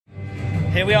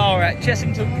Here we are at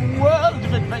Chessington World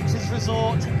of Adventures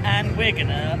Resort, and we're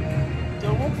gonna do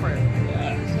a walkthrough.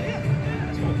 Yeah. So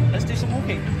yeah, let's do some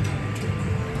walking.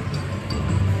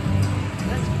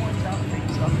 Let's point out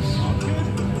things that are good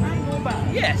and more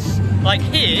bad. Yes, like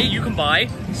here you can buy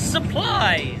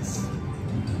supplies.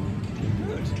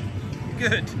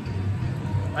 Good.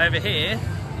 Over here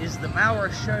is the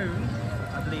Mauritian,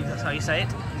 I believe that's how you say it,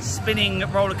 spinning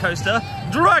roller coaster,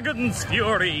 Dragon's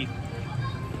Fury.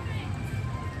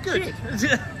 Good.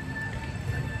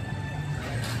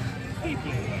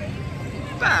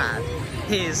 Bad.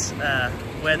 Here's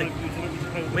where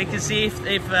we can see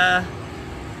if the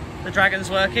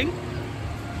dragon's working.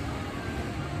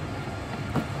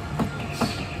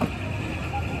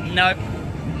 No,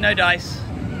 no dice.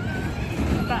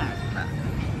 Bad.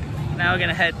 Now we're going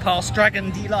to head past Dragon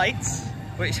Delights,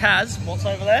 which has what's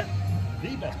over there?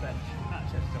 The best bench at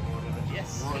Chessington World of Adventures.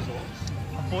 Yes. Resorts.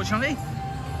 Unfortunately,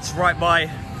 it's right by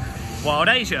Wild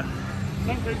Asia.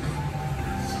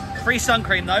 Free sun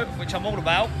cream though, which I'm all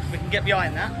about. We can get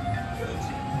behind that.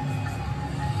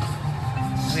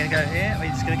 We're going to go here. We're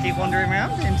just going to keep wandering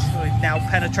around until we've now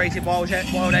penetrated Wild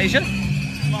Asia.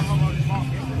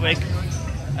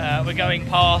 We're going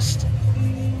past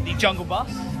the Jungle Bus.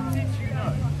 Did you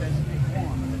know there's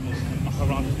one that was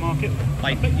Rangers Market?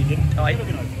 I bet you didn't. I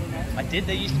did.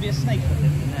 There used to be a snake that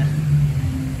lived in there.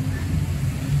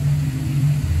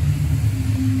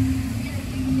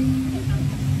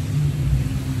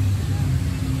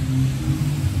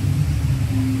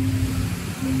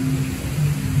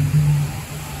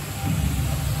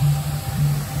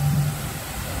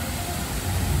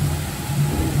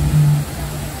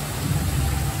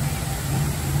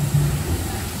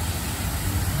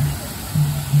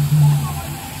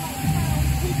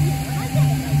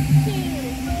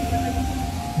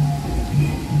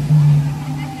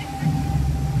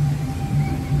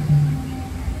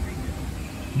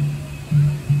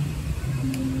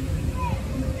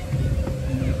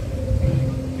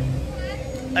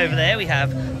 Over there we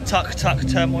have Tuk Tuk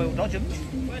Turmoil Dodgems.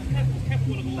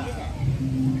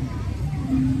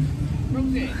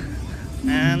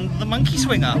 And the Monkey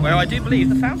Swinger, where I do believe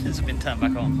the fountains have been turned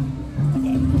back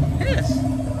on. Yes.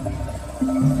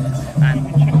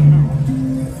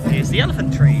 And here's the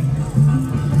Elephant Tree.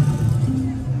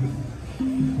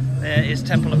 There is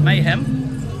Temple of Mayhem.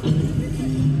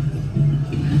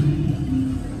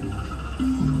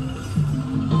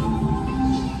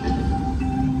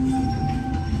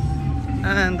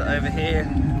 And over here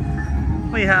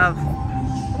we have,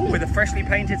 with a freshly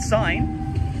painted sign,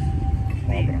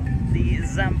 the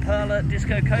Zamperla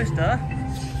Disco Coaster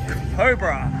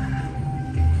Cobra.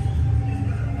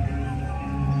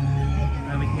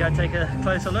 And we can go take a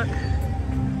closer look.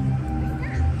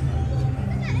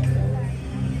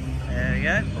 There we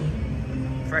go,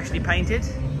 freshly painted.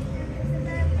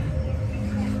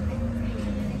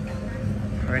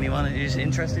 For anyone who's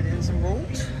interested in some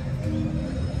rules.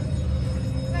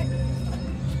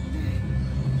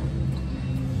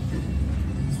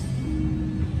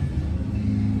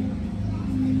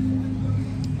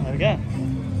 Yeah.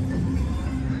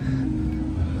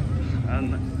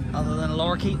 And other than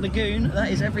Lorikeet Lagoon,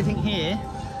 that is everything here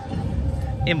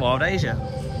in Wild Asia.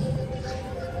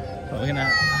 But we're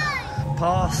gonna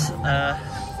pass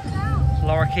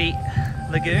Lorikeet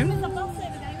Lagoon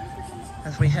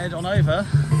as we head on over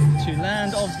to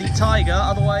Land of the Tiger,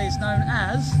 otherwise known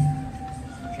as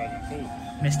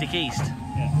Mystic East.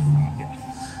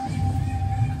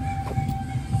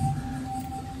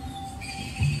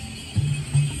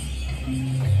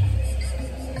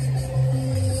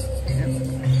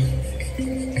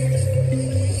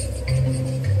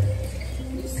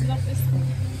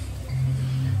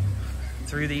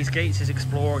 Through these gates is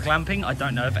Explorer Glamping. I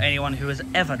don't know of anyone who has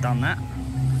ever done that.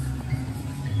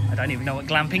 I don't even know what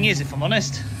glamping is, if I'm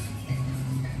honest.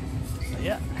 But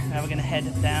yeah, now we're going to head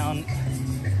down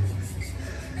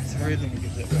through the...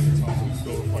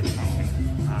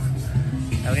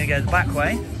 Now we're going to go the back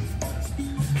way,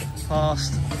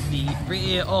 past the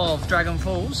rear of Dragon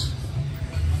Falls,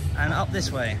 and up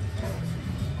this way.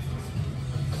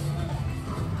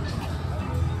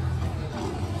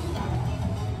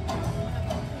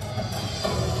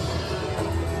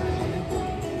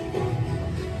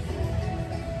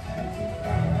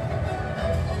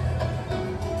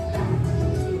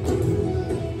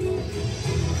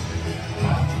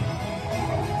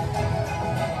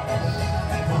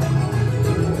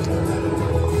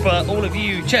 For all of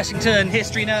you Chessington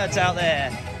history nerds out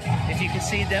there, if you can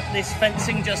see this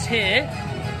fencing just here,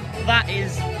 that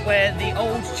is where the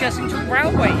old Chessington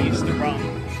Railway used to run.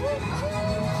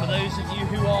 For those of you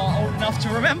who are old enough to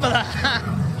remember that.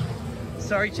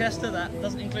 Sorry, Chester, that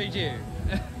doesn't include you.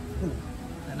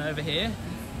 And over here,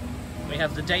 we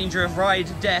have the danger of ride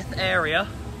death area.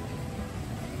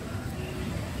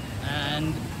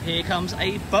 And here comes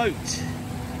a boat.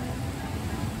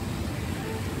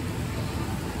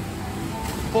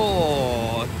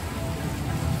 For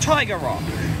Tiger Rock.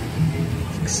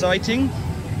 It's exciting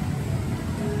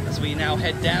as we now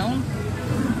head down.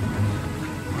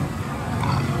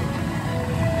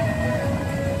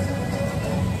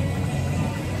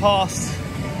 Past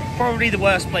probably the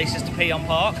worst places to pee on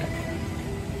park.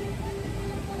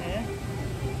 Yeah.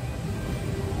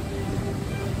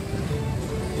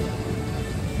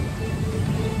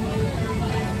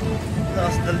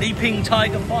 That's the Leaping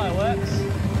Tiger fireworks.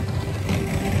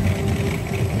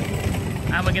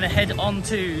 And we're going to head on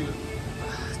to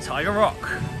Tiger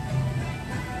Rock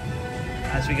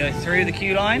as we go through the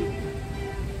queue line.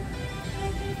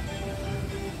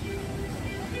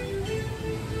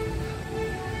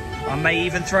 I may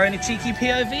even throw in a cheeky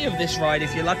POV of this ride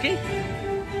if you're lucky.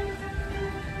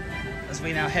 As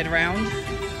we now head round.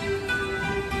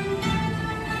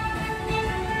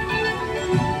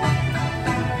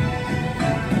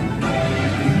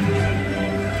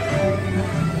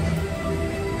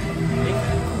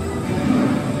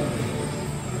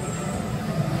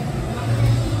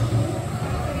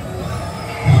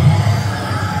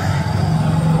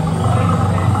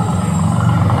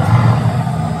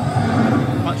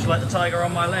 Like the tiger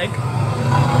on my leg.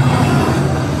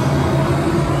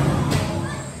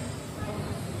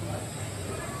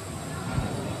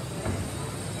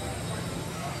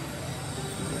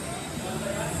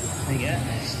 There you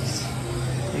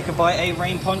go. You can buy a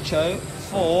rain poncho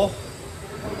for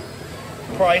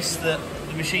the price that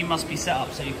the machine must be set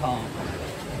up so you can't.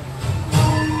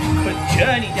 Quick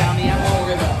journey down the Amur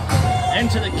River.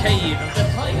 Enter the cave of the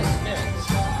tiger spirits.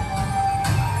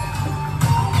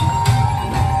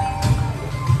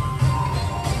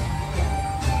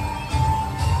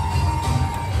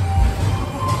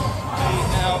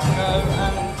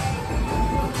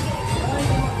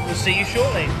 See you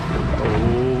shortly.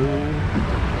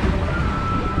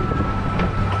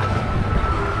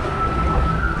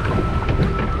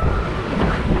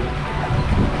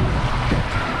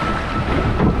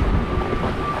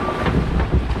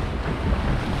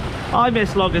 I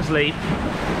miss Loggers Leap.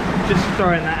 Just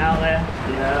throwing that out there.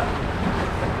 Yeah.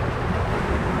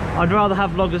 I'd rather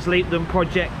have Loggers Leap than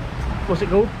Project, what's it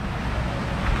called?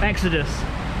 Exodus.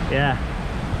 Yeah.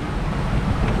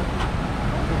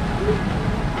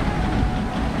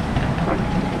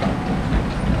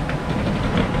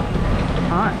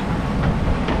 Alright.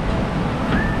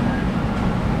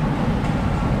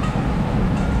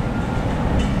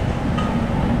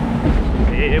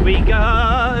 Here we go.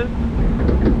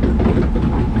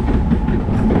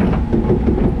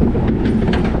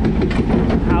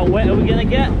 How wet are we gonna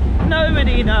get?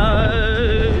 Nobody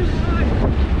knows.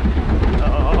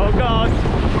 Oh god.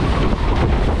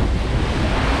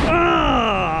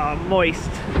 Ah, moist.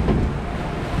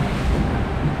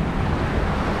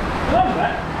 Love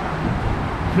that.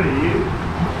 For you.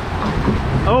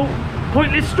 Oh,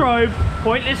 pointless strobe.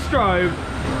 Pointless strobe.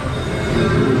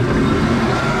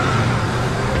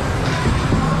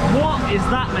 What is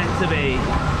that meant to be?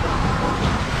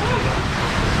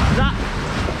 That...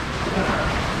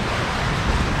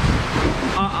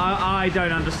 I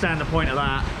don't understand the point of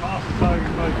that.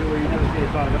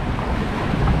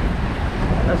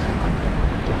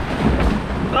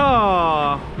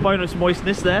 Oh, bonus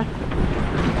moistness there.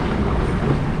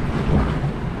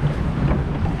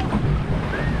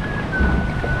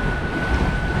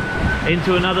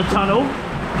 Into another tunnel.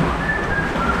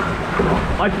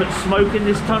 I'd put smoke in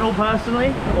this tunnel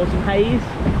personally, or some haze.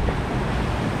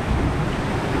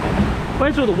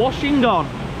 Where's all the washing gone?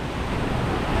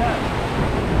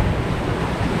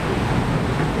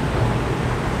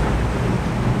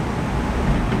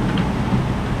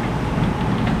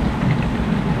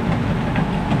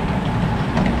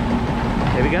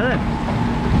 Here we go then.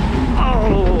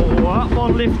 Oh, up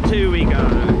on lift 2 we go.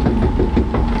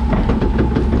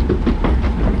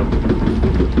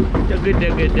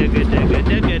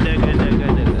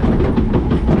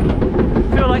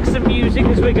 Feel like some music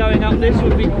as we're going up this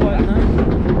would be quite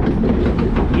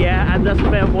nice. Yeah, and that's a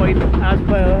fair point. As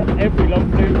per every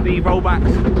long loop, the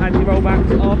rollbacks,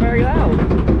 anti-rollbacks are very loud.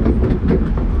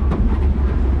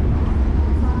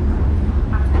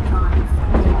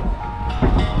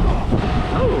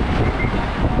 Oh,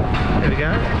 there we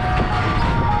go.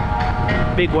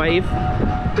 Big wave.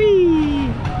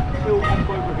 Whee! Still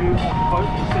on-board review on the boat,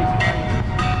 you see some changes.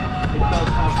 It does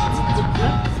have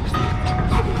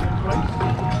in place.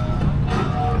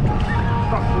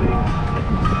 Structurally,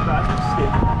 That's a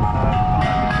stiff.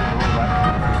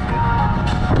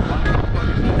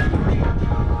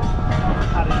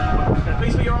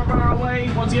 Please put your umbrella away.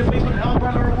 Once again, please put the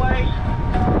umbrella away.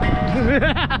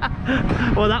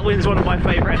 Well, that wins one of my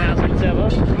favourite announcements ever.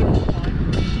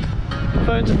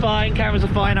 Phones are fine, cameras are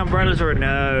fine, umbrellas are a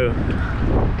no.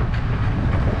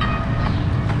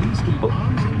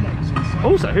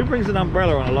 Also, who brings an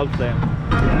umbrella on a log flume?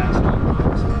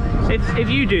 If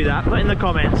you do that, put in the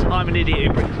comments, I'm an idiot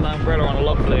who brings an umbrella on a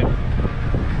log flume.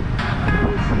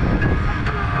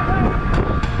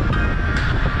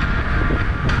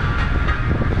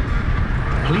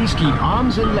 Please keep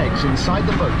arms and legs inside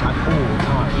the boat at all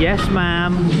times. Yes,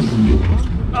 ma'am.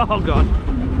 Oh, God.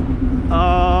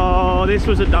 Oh, this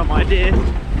was a dumb idea.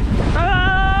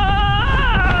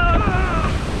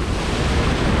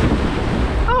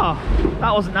 Oh,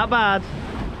 that wasn't that bad.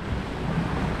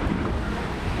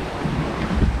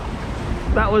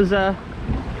 That was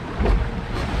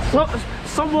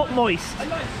somewhat moist.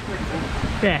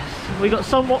 Yes, we got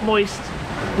somewhat moist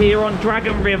here on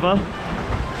Dragon River,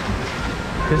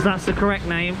 because that's the correct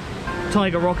name.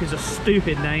 Tiger Rock is a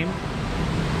stupid name.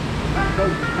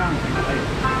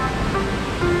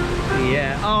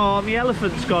 Yeah. Oh, the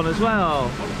elephant's gone as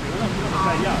well.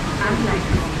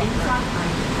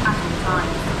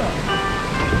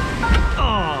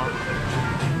 Oh,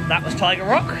 that was Tiger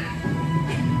Rock.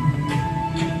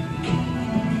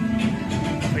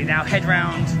 We now head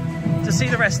round to see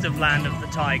the rest of Land of the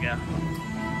Tiger.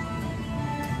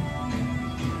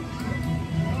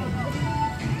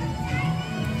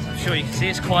 So I'm sure you can see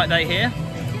it's a quiet day here.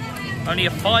 Only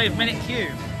a 5-minute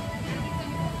queue.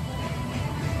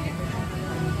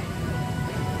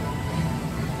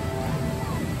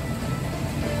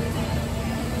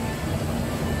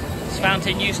 This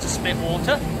fountain used to spit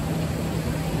water.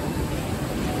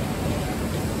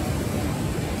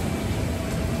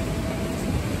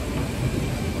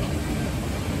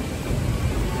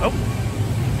 Oh,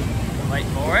 wait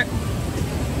for it.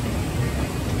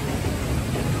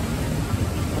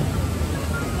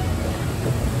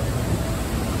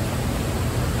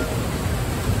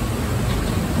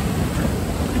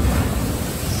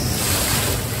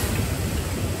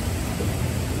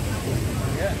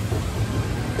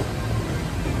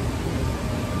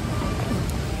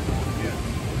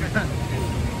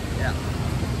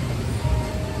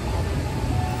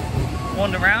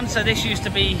 Wander around. So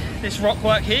this rock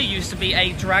work here used to be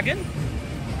a dragon.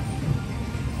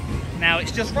 Now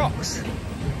it's just rocks,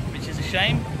 which is a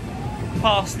shame.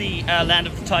 Past the Land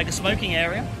of the Tiger smoking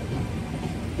area.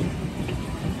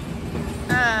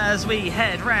 As we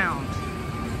head round.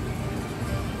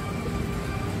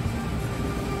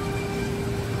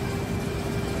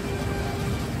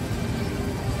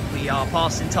 We are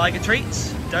passing tiger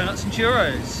treats, donuts and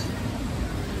churros.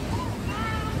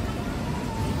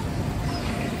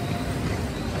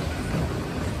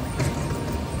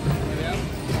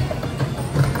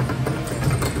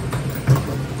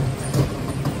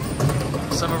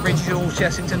 Some original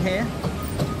Chessington here.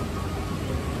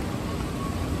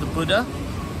 The Buddha.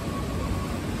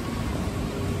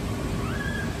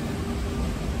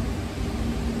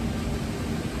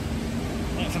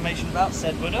 Information about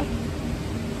said Buddha.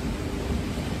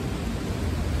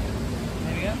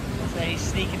 There we go. It's a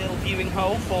sneaky little viewing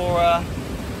hole for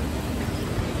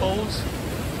falls,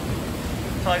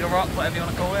 Tiger Rock, whatever you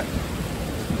want to call it.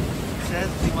 It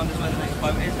says, he wonders where the next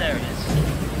boat is. There it is.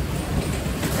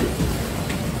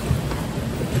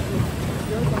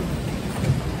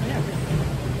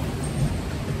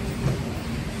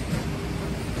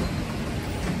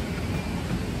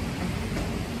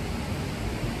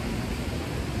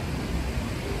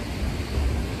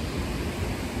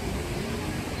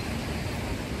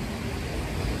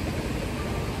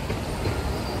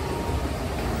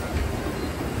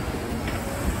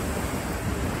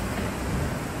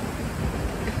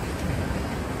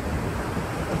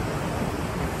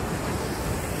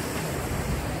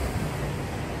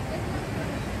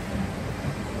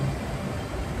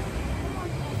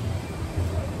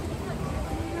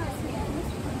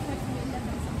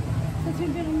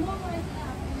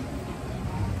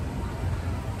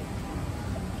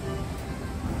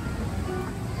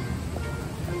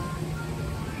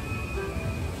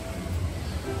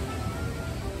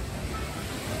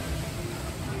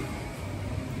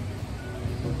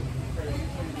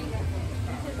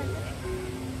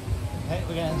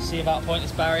 We're going to see about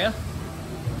Pointless Barrier.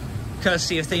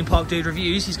 Courtesy of Theme Park Dude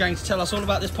Reviews, he's going to tell us all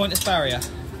about this Pointless Barrier.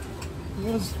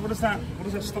 What does that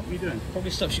stop you doing? Probably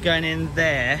stops you going in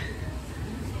there.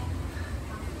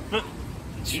 But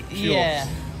yeah.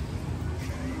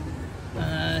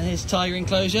 Here's tiger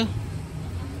enclosure.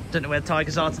 Don't know where the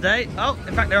tigers are today. Oh,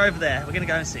 in fact, they're over there. We're going to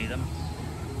go and see them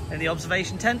in the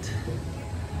observation tent.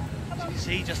 As you can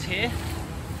see, just here.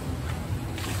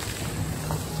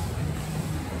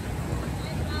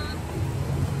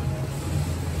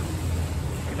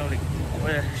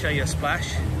 We'll show you a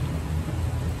splash.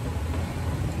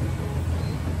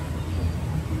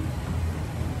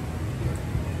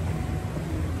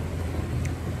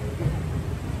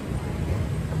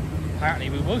 Apparently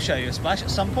we will show you a splash at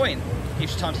some point.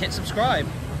 Gives you time to hit subscribe.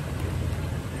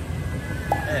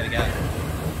 There we go.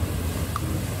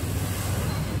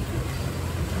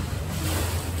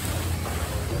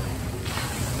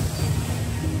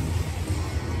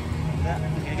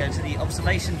 We're going to go to the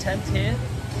observation tent here.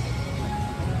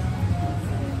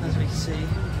 As we can see.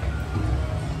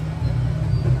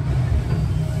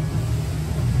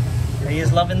 He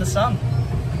is loving the sun.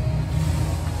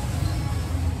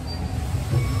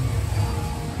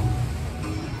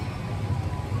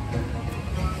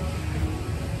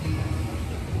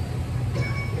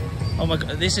 Oh my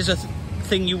god, this is a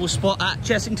thing you will spot at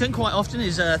Chessington quite often,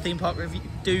 is theme park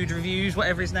dude reviews,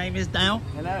 whatever his name is now.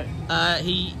 Hello.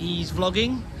 He's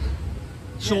vlogging,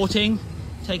 shorting,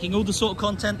 taking all the sort of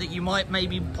content that you might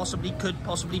could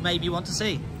possibly want to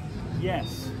see.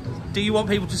 Yes. Do you want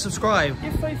people to subscribe?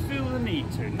 If they feel the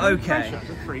need to. No Okay. pressure, it's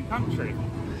a free country.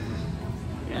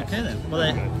 Yes. Okay then, well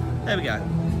there we go.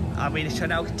 We shall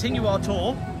now continue our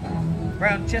tour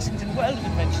around Chessington World of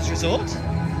Adventures Resort.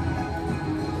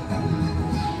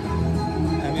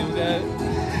 And we will go.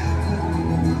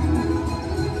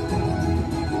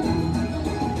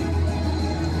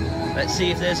 Let's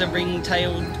see if there's a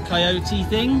ring-tailed coyote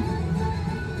thing.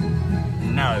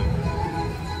 No.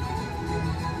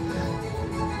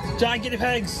 Giant guinea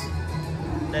pigs!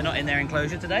 They're not in their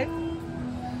enclosure today.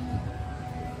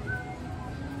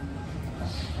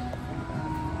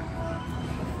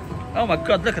 Oh my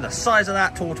god, look at the size of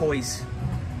that tortoise.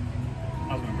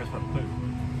 I was impressed by the poo.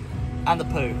 And the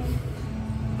poo.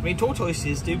 I mean,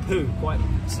 tortoises do poo quite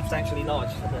substantially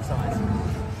large for their size.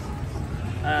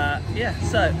 Yeah,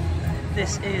 so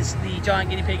this is the giant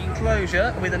guinea pig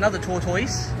enclosure with another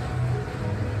tortoise.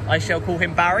 I shall call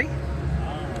him Barry.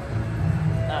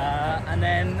 And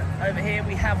then over here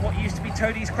we have what used to be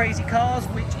Toadie's Crazy Cars,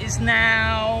 which is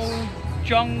now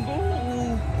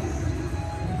Jungle.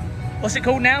 What's it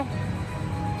called now?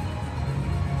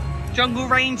 Jungle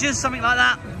Rangers, something like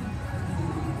that.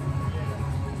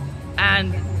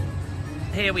 And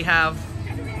here we have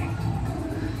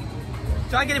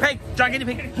giant guinea pig, giant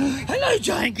guinea pig. Hello,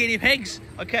 giant guinea pigs.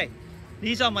 Okay,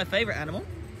 these are my favourite animal.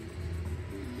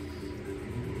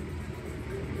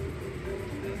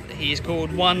 He is called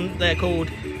they're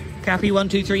called Cappy 1,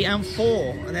 2, 3 and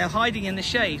 4, and they're hiding in the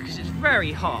shade because it's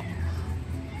very hot.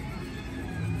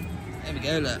 There we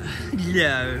go, look.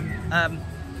 Hello.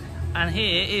 And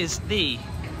here is the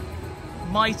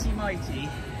mighty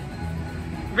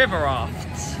river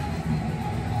rafts,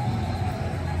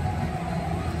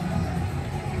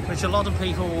 which a lot of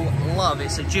people love.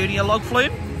 It's a junior log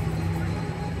flume.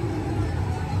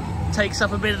 Takes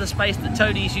up a bit of the space that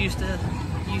Toadie's used to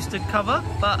cover,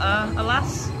 but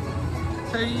alas,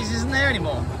 Toadie's isn't there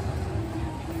anymore.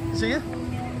 See ya?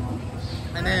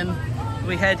 And then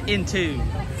we head into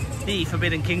the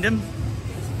Forbidden Kingdom.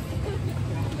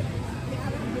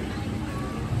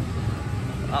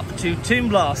 Up to Tomb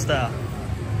Blaster,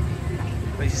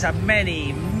 which has had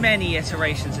many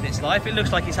iterations in its life. It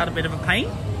looks like it's had a bit of a pain.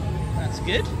 That's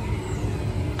good.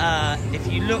 If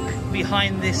you look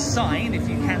behind this sign, if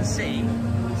you can see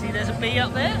there's a bee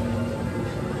up there?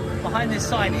 Behind this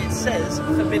sign it says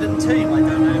Forbidden Tomb. I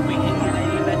don't know if we can get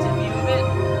any better view of it.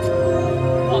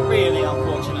 Not really,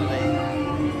 unfortunately.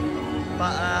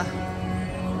 But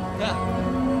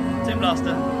yeah, Tomb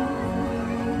Blaster.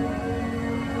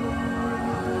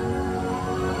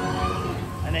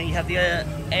 And then you have the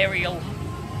aerial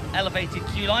elevated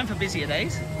queue line for busier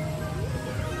days.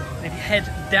 And if you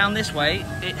head down this way,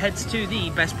 it heads to the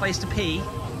best place to pee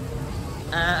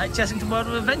at Chessington World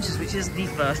of Adventures, which is the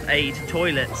first aid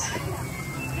toilets.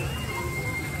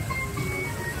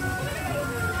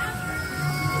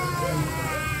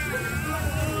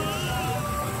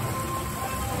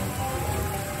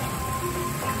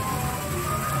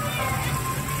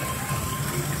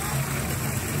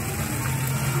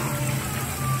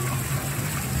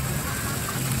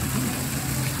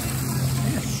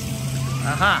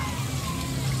 Aha!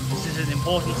 This is an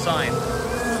important sign.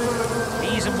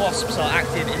 Bees and wasps are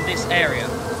active in this area.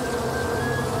 So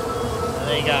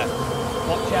there you go.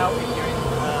 Watch out if you're in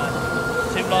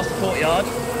Tomb Blaster Courtyard,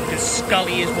 because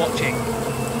Scully is watching.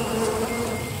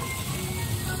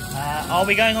 Are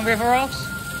we going on river rafts?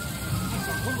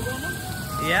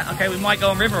 Yeah, okay, we might go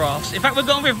on river rafts. In fact, we're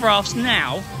going on river rafts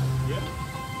now.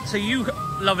 Yeah. So you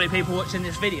lovely people watching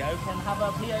this video can have a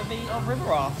POV of river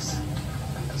rafts.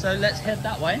 So let's head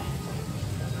that way.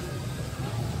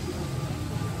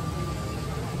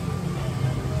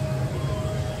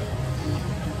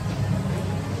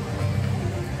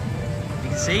 You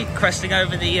can see, cresting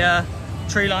over the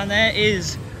tree line there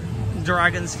is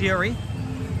Dragon's Fury.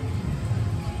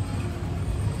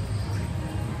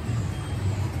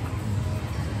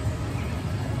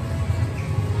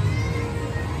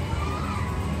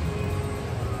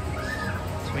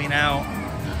 We now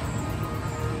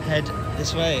head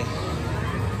this way.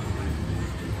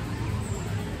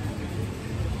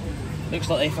 Looks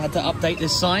like they've had to update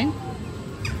this sign.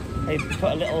 They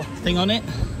put a little thing on it.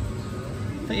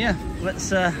 But yeah, let's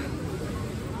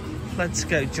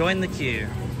go join the queue.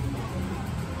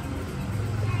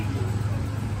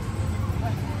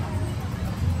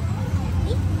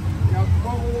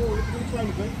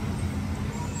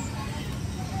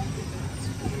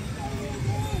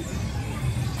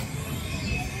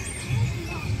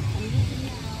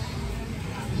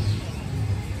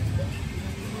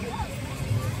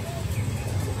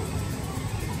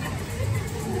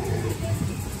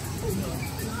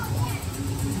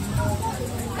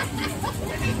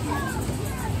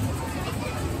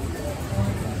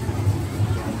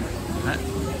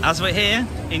 As we're here,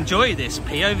 enjoy this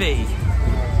POV.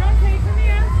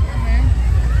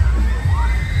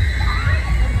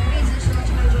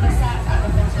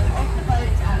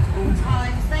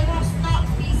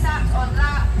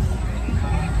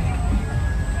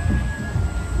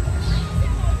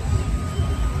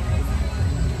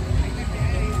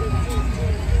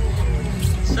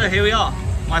 So here we are,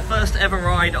 my first ever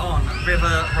ride on river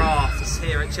rafts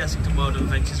here at Chessington World of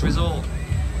Adventures Resort.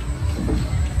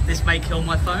 This may kill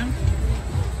my phone.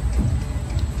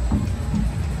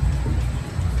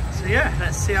 So yeah,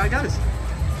 let's see how it goes.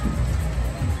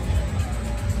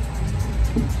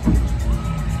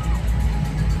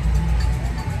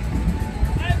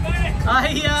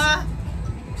 Hiya!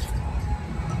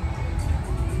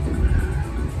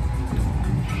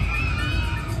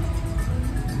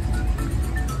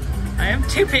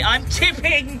 I'm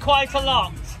tipping quite a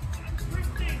lot.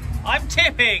 I'm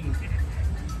tipping.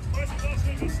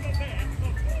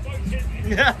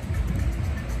 Yeah.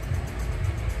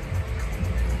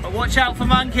 But watch out for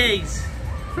monkeys.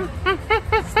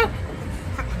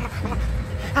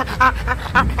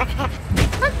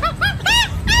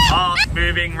 Fast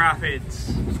moving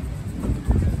rapids.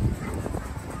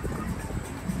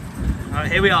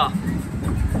 Alright, here we are.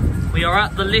 We are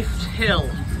at the lift hill.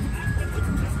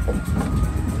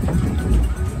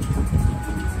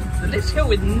 The lift hill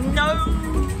with no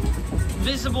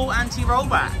visible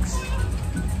anti-rollbacks.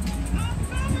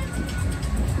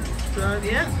 So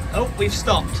yeah, oh, we've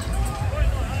stopped.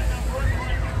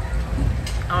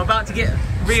 I'm about to get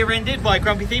rear-ended by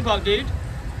Grumpy Theme Park Dude.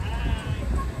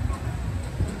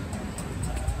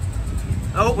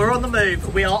 Oh, we're on the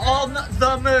move. We are on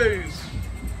the move.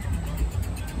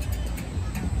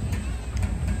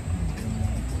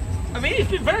 I mean, it's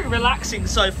been very relaxing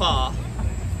so far.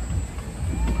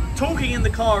 Talking in the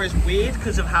car is weird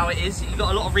because of how it is. You've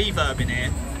got a lot of reverb in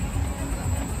here.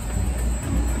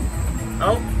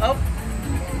 Oh.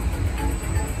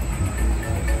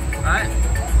 Alright.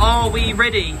 Are we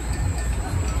ready?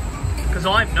 Because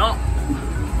I'm not.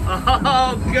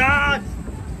 Oh God!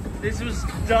 This was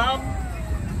dumb.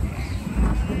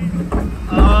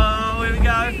 Oh, here we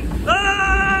go.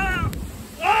 Oh!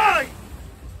 Oh!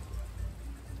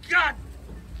 God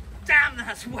damn,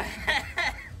 that's wet.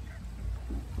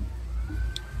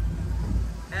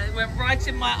 It went right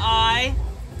in my eye.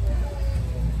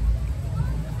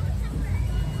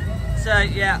 So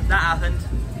yeah, that happened.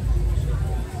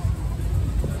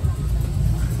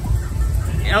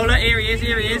 Oh look, here he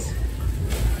is.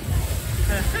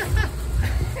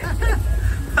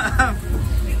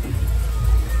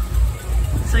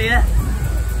 So yeah,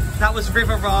 that was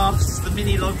river rafts, the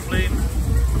mini log flume,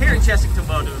 here at Chessington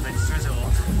World of Adventures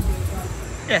Resort.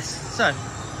 Yes, so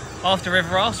after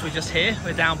river rafts, we're just here.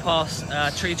 We're down past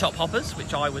treetop hoppers,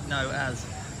 which I would know as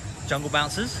jungle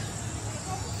bouncers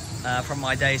from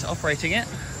my days operating it.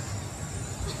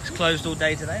 It's closed all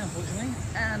day today, unfortunately.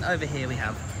 And over here we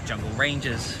have jungle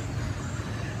rangers.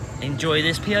 Enjoy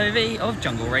this POV of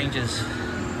jungle rangers.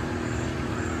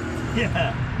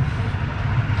 Yeah.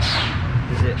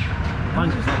 Is it?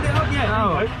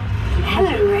 Yeah.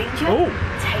 Hello, Ranger. Oh.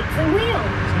 Take the wheel.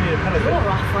 You're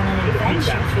off on an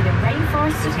adventure through the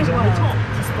rainforest of the world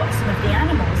to spot some of the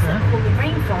animals that call the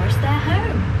rainforest their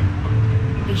home.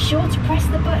 Be sure to press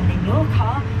the button in your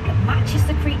car that matches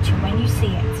the creature when you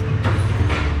see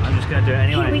it. I'm just going to do it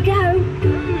anyway. Here we go.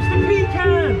 It's the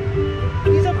pecan!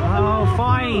 He's up on Oh,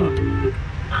 fine.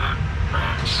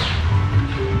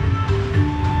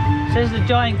 Says the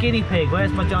giant guinea pig.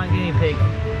 Where's my giant guinea pig?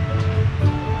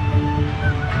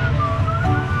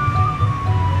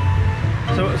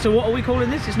 So what are we calling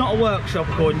this? It's not a workshop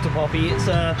according to Poppy, it's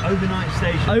a overnight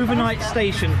station. Overnight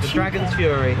station for Dragon's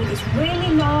Fury. With this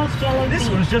really large yellow This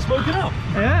beak. one's just woken up.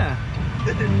 Yeah.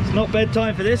 It's not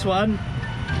bedtime for this one.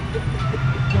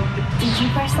 Did you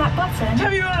press that button?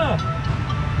 Have you Anna?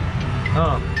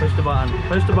 Oh, push the button.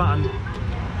 Push the button.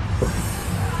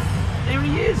 There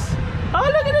he is. Oh,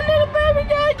 look at the little baby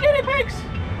guinea pigs!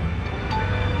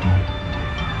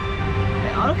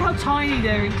 Oh, look how tiny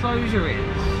their enclosure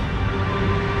is.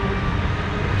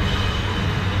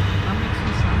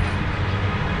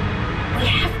 We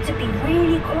have to be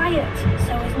really quiet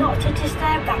so as not to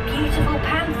disturb that beautiful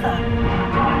panther.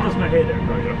 Doesn't my hair there,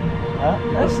 Roger?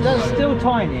 That's still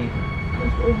tiny.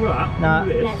 Over that. Nah.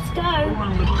 This. Let's go.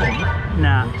 Around the pond.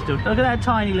 Nah, still. Look at that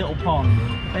tiny little pond.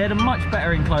 They had a much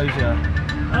better enclosure.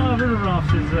 Oh, River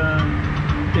Rafts is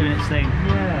Doing its thing.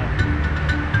 yeah.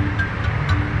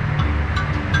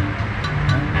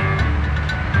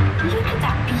 Look at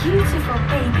that beautiful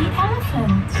baby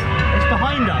elephant. It's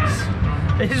behind us.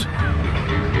 It's...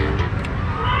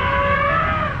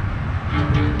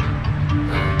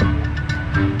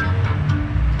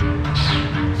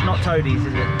 It's not toadies,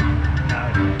 is it?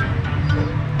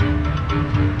 No.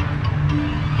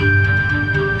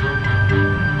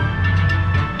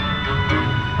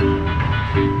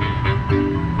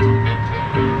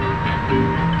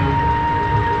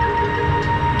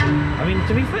 I mean,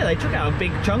 to be fair, they took out a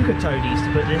big chunk of toadies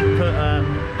to put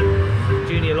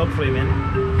Junior Log Flume in.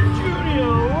 Junior,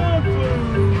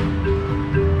 what?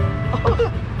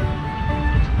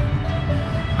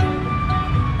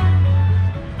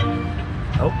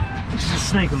 Oh, There's a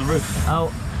snake on the roof.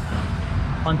 oh,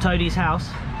 on Toadie's house.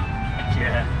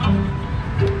 Yeah.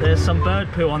 There's some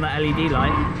bird poo on that LED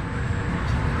light.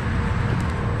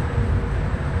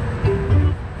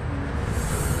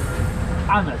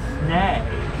 And a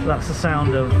snake. That's the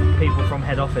sound of people from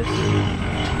head office.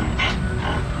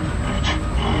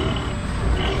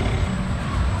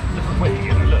 Wait,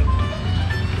 you gonna look.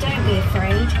 Don't be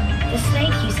afraid. The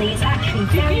snake you see is actually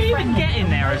Did very you even friendly. get in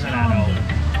there as an adult?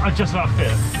 I just about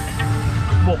fit.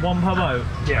 What, one per boat?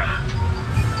 Yeah.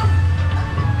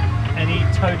 Any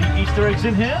toady Easter eggs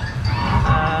in here?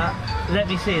 Let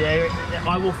me see.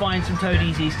 I will find some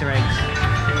Toadies Easter eggs.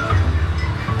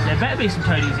 There better be some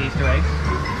Toadies Easter eggs.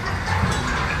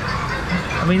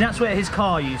 I mean, that's where his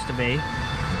car used to be.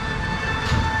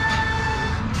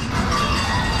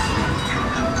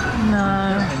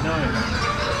 No. No.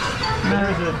 There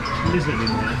is a lizard in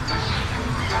there.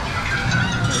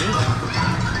 There it is.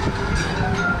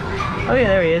 Oh yeah,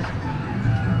 there he is.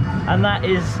 And that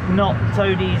is not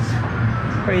Toadie's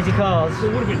crazy cars. It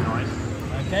would have been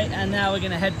nice. Okay, and now we're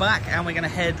going to head back and we're going to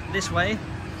head this way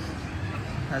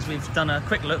as we've done a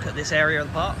quick look at this area of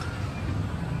the park.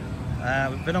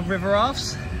 We've been on river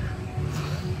rafts.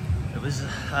 It was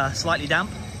slightly damp.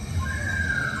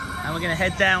 And we're going to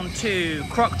head down to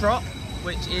Croc Drop,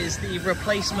 which is the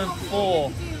replacement for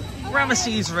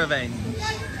Ramesses' Revenge.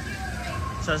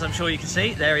 So as I'm sure you can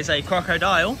see, there is a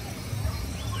crocodile.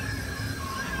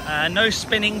 No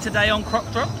spinning today on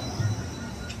Croc Drop,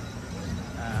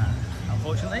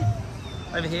 unfortunately.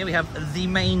 Over here we have the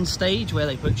main stage where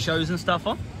they put shows and stuff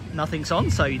on. Nothing's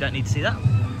on, so you don't need to see that.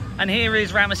 And here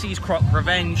is Ramesses' Croc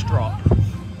Revenge Drop.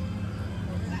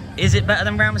 Is it better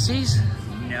than Ramesses?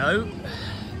 No.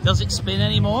 Does it spin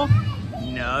anymore?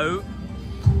 No.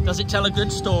 Does it tell a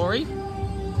good story?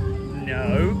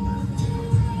 No.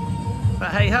 But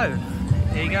hey ho,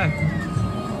 here you go.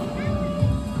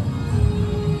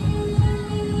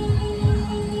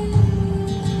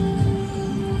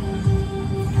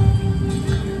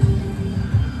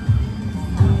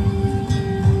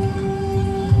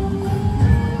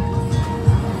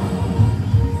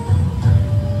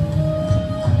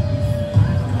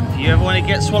 If you ever want to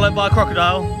get swallowed by a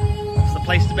crocodile, it's the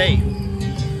place to be.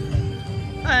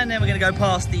 And then we're going to go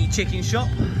past the chicken shop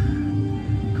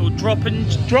called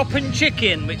Droppin'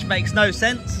 Chicken, which makes no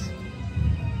sense.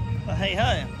 But hey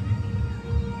ho.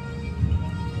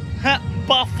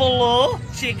 Buffalo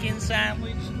chicken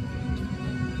sandwich.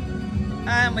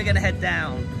 And we're going to head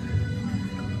down.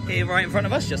 Here right in front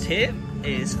of us, just here,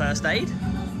 is First Aid.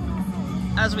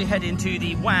 As we head into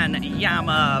the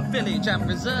Wanyama Village and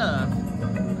Reserve.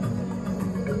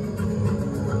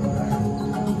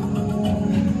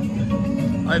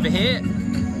 Over here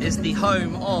is the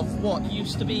home of what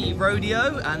used to be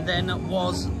Rodeo and then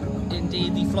was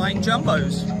indeed the Flying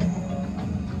Jumbos.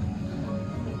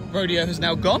 Rodeo has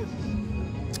now gone.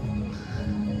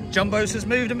 Jumbos has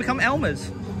moved and become Elmers.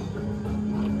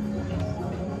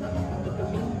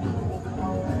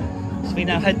 So we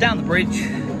now head down the bridge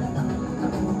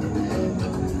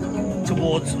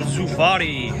towards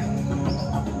Zufari.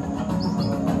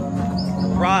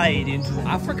 Ride into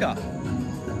Africa.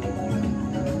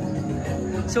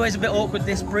 It's always a bit awkward,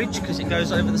 this bridge, because it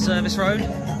goes over the service road.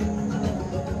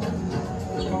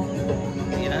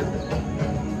 You know.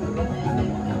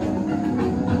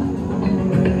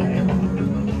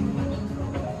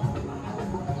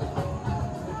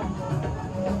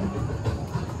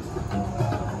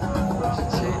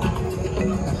 That's it.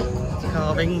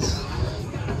 Carvings.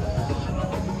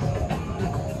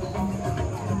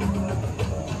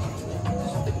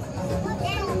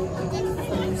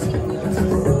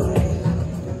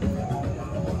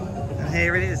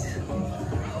 Here it is,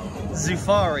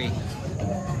 Zufari.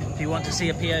 If you want to see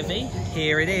a POV,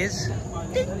 here it is.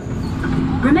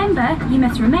 Remember, you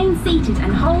must remain seated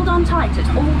and hold on tight at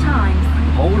all times.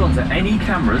 Hold on to any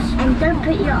cameras. And don't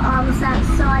put your arms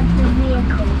outside the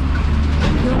vehicle.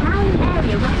 You're now in the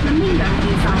area where flamingo have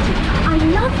been sighted. I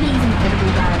love these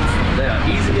incredible birds. They are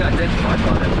easily identified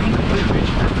by their pink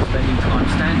plumage after spending time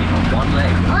standing on one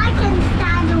leg. I can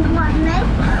stand on one leg.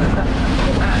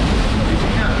 And did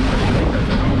you know that flamingos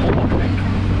are more pink?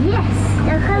 Yes,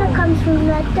 the colour comes from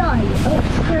their dye. It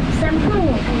strips them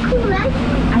more. Cool, eh?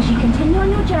 As you continue on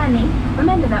your journey,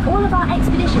 remember that all of our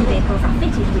expedition vehicles are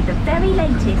fitted with the very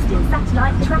latest in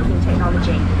satellite tracking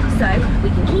technology, so we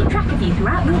can keep track of you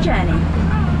throughout your journey.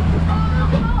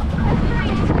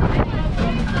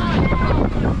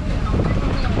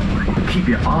 Keep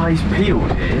your eyes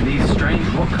peeled here. These strange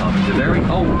rock carvings are very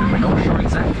old and we're not sure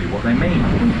exactly what they mean.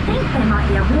 We think they might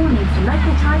be a warning to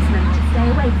local tribesmen to stay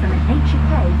away from an ancient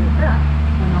cave, but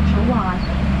we're not sure why.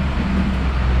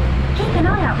 Keep an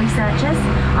eye out, researchers.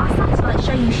 Our satellites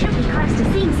show you Shipwreck Coast to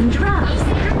see some giraffes.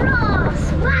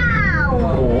 Giraffes!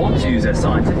 Wow! Or, to use their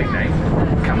scientific name,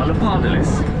 camelopardalis.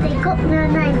 They got their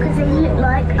name because they look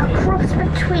like a cross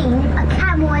between a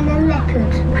camel and a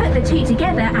leopard. Put the two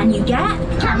together and you get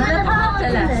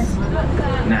camelopardalis.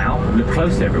 Now, look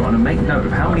closely everyone and make note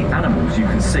of how many animals you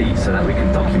can see so that we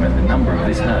can document the number of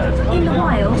this herd. In the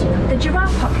wild, the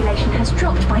giraffe population has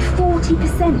dropped by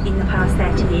 40% in the past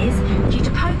 30 years due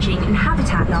to poaching and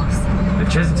habitat loss. The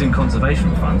Chessington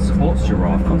Conservation Fund supports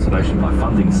giraffe conservation by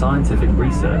funding scientific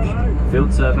research,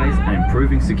 field surveys and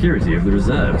improving security of the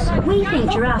reserves. We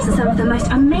think giraffes are some of the most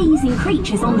amazing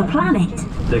creatures on the planet.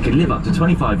 They can live up to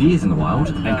 25 years in the wild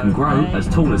and can grow as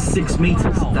tall as 6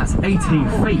 metres. That's 18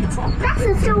 feet. That's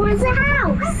as tall as a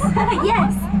house.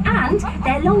 Yes, and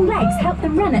their long legs help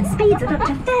them run at speeds of up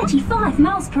to 35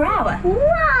 miles per hour.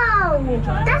 Wow!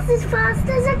 That's as fast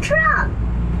as a truck.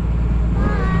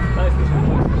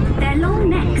 Their long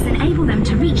necks enable them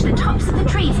to reach the tops of the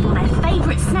trees for their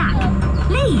favourite snack,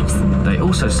 leaves. They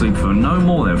also sleep for no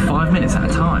more than 5 minutes at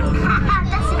a time.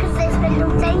 That's because they spend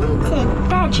all day eating.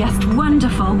 They're just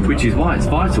wonderful. Which is why it's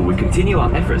vital we continue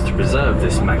our efforts to preserve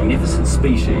this magnificent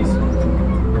species.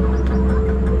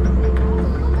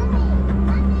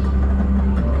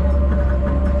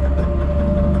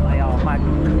 They are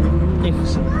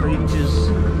magnificent creatures.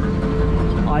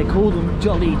 I call them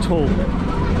jolly tall.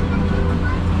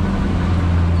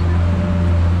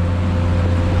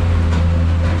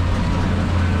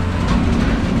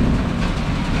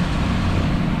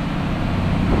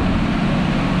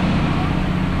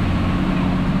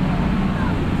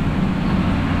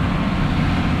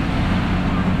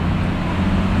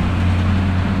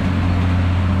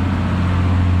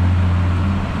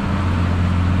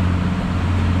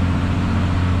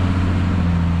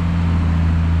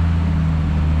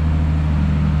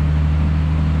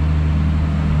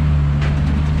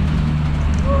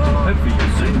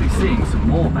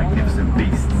 Magnificent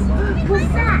beasts. What's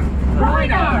that?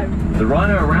 Rhino! The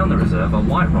rhino around the reserve are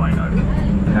white rhino.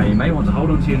 Now you may want to hold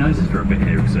on to your noses for a bit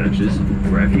here, researchers.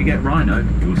 Wherever you get rhino,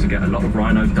 you also get a lot of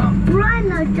rhino dung.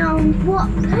 Rhino dung? What,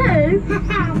 poo?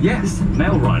 Yes,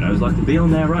 male rhinos like to be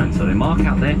on their own, so they mark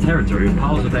out their territory with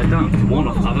piles of their dung to warn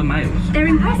off other males. Their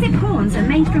impressive horns are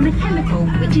made from a chemical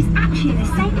which is actually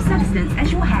the same substance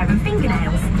as your hair and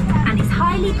fingernails, and is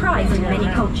highly prized in many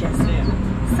cultures.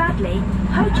 Sadly,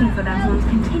 poaching for their horns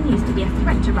continues to be a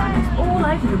threat to rhinos all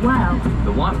over the world.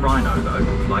 The white rhino, though,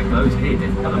 like those here,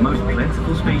 are the most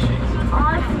plentiful species.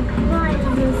 I think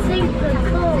rhinos are super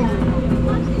cool.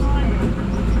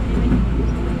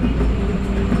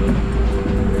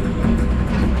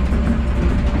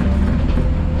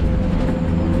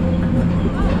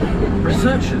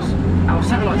 Researchers, our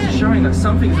satellites are showing that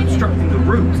something's obstructing the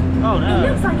route. Oh It no.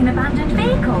 looks like an abandoned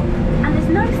vehicle, and there's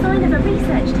no sign of a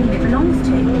research team it belongs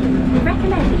to. We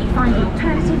recommend that you find an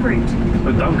alternative route.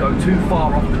 But don't go too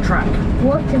far off the track.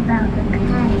 What about the cave?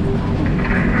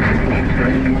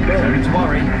 Don't need to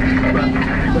worry.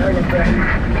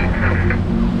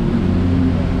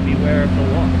 Beware of the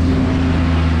what?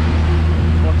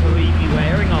 What are we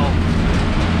bewaring of?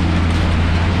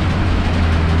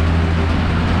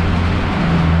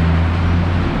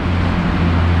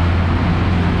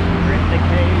 We're in the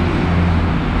cave,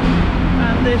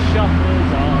 and the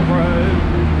shutters are broke.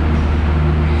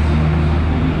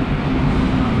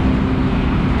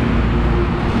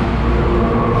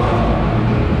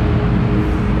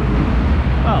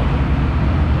 Well,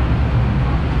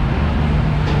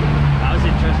 that was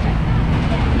interesting.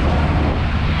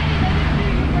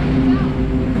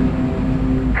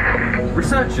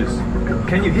 Researchers,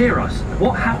 can you hear us?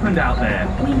 What happened out there?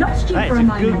 We lost you That for is a a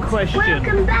moment. good question.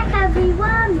 Welcome back,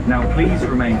 everyone. Now please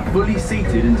remain fully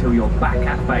seated until you're back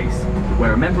at base,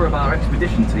 where a member of our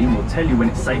expedition team will tell you when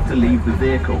it's safe to leave the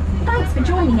vehicle. Thanks for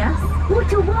joining us.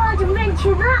 What a wild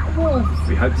adventure that was.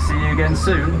 We hope to see you again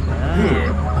soon,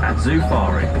 here at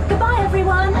Zufari. Goodbye,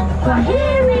 everyone.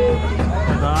 Kwaheri.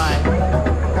 Bye.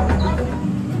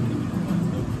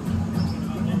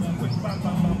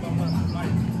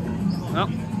 Well,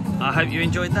 I hope you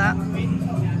enjoyed that.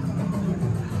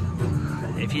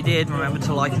 If you did, remember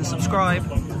to like and subscribe,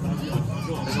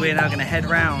 as we're now going to head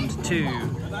round to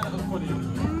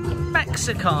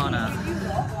Mexicana.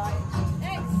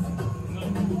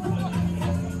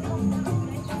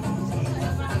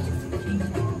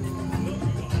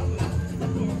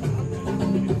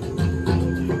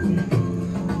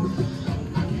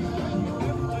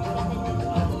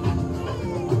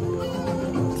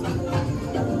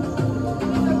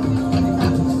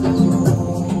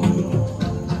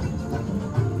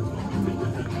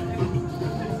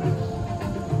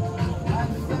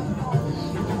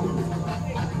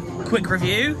 Quick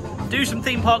review. Do some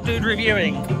theme park dude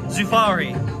reviewing.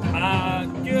 Zufari.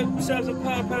 Good, serves a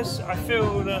purpose. I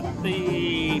feel that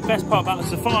the best part about the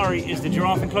safari is the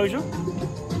giraffe enclosure.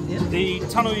 Yeah. The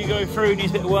tunnel you go through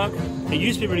needs a bit of work. It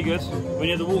used to be really good when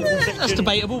you had the waterfall section. That's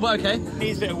debatable, but okay.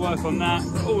 Needs a bit of work on that.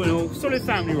 All in all, solid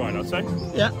family ride, I'd say.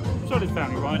 Yeah. Solid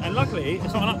family ride, and luckily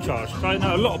it's not an upcharge. So I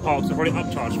know a lot of parks are probably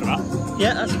upcharged for that.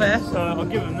 Yeah, that's fair. So I'll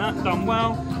give them that. Done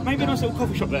well. Maybe a nice little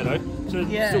coffee shop there though, to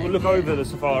Yeah. sort of look over the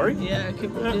safari. Yeah, it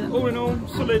could, Yeah, yeah. all in all,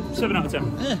 solid 7 out of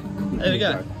 10. Yeah, there we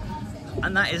go.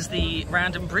 And that is the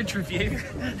random bridge review.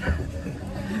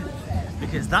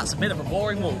 Because that's a bit of a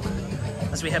boring walk.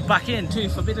 As we head back into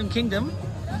Forbidden Kingdom,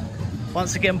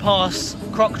 once again past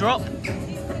Croc Drop,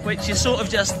 which is sort of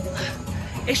just,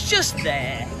 it's just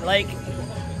there. Like,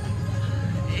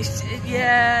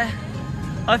 yeah.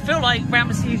 I feel like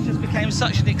Ramesses just became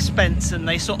such an expense and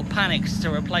they sort of panicked to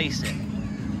replace it.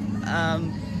 Because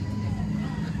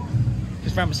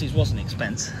Ramesses was an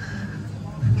expense.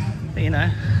 But, you know,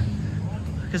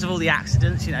 because of all the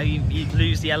accidents, you know, you'd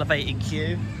lose the elevated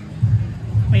queue.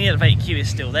 I mean, the elevated queue is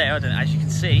still there, I don't know, as you can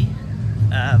see.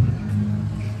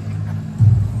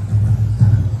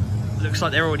 Looks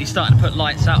like they're already starting to put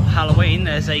lights out for Halloween.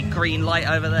 There's a green light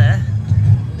over there.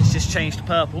 It's just changed to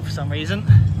purple for some reason.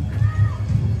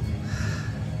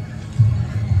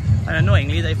 And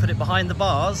annoyingly, they put it behind the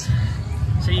bars,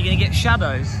 so you're going to get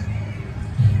shadows.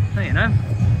 But, you know,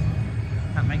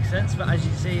 that makes sense. But as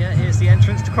you see, here's the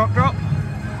entrance to Croc Drop.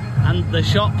 And the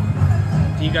shop.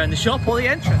 Do you go in the shop or the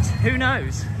entrance? Who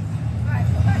knows? So,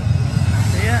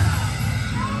 yeah.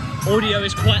 Audio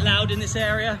is quite loud in this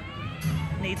area.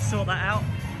 Need to sort that out.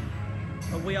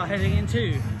 But we are heading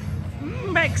into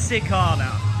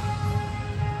Mexicana,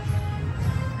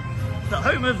 the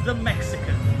home of the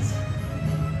Mexicans.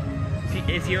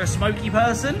 If you're a smoky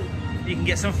person, you can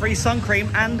get some free sun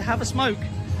cream and have a smoke.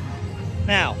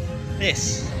 Now,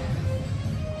 this.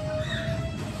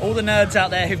 All the nerds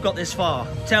out there who've got this far,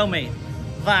 tell me,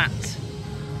 that,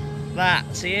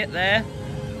 see it there?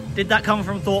 Did that come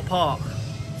from Thorpe Park?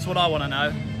 That's what I want to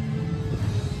know.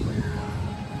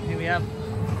 Here we have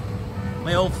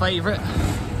my old favourite.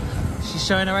 She's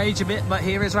showing her age a bit, but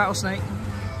here is Rattlesnake.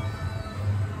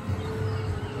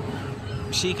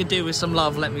 She could do with some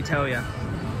love, let me tell you.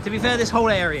 To be fair, this whole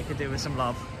area could do with some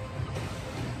love.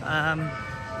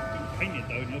 Painted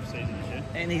though in the off-season this year.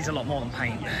 It needs a lot more than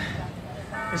paint.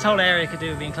 This whole area could do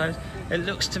with being closed. It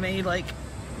looks to me like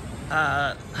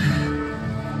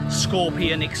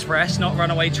Scorpion Express, not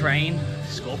Runaway Train.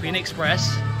 Scorpion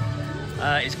Express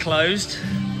is closed.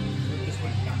 Just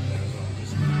went back there as well.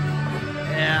 Just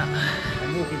Yeah.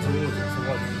 I'm walking towards it, so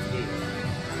why didn't you do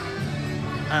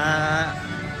that?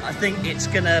 I think it's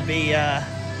gonna be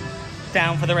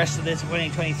down for the rest of the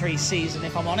 2023 season,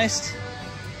 if I'm honest.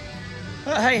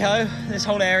 But hey ho, this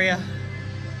whole area,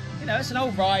 you know, it's an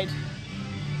old ride.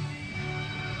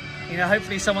 You know,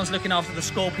 hopefully someone's looking after the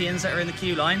scorpions that are in the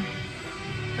queue line.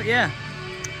 But yeah,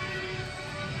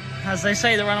 as they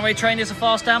say, the runaway train is a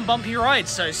fast and bumpy ride,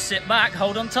 so sit back,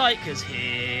 hold on tight, because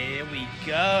here we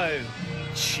go.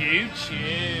 Choo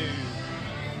choo.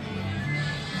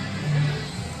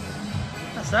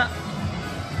 That's that.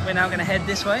 We're now going to head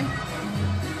this way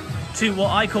to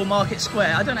what I call Market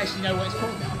Square. I don't actually know what it's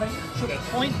called.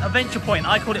 Adventure Point.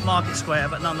 I call it Market Square,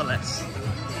 but nonetheless.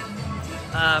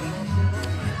 Yeah.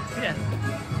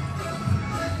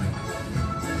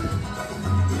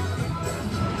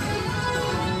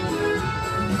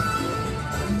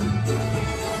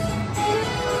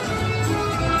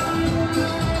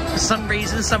 For some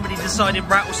reason, somebody decided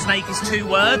rattlesnake is 2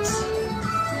 words.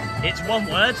 It's 1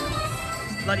 word.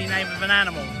 It's the bloody name of an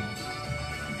animal.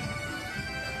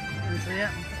 And so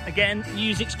yeah, again,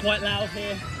 music's quite loud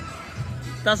here.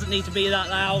 Doesn't need to be that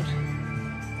loud.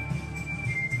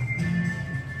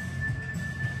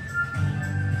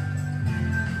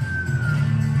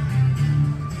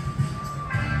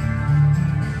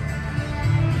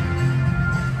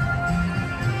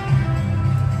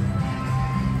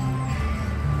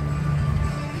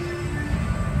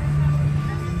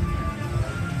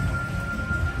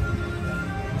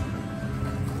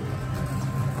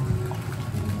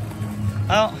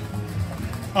 Well,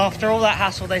 after all that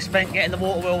hassle they spent getting the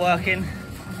water wheel working,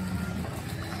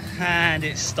 and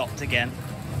it's stopped again.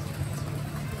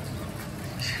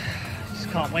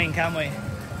 Just can't win, can we?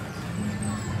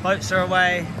 Boats are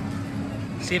away.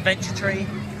 It's the adventure tree.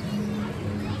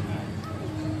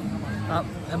 Up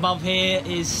above here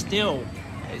is still,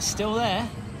 it's still there.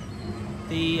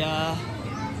 The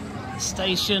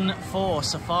station for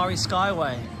Zufari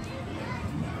Skyway.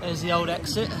 There's the old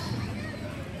exit.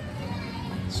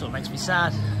 Sort of makes me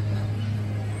sad.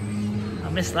 I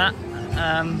miss that.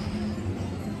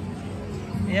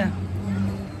 Yeah.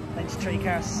 Adventure Tree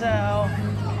Carousel.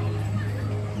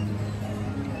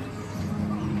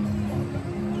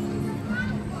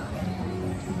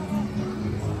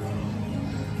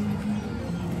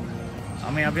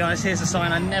 I mean, I'll be honest, here's a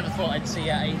sign I never thought I'd see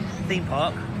at a theme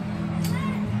park.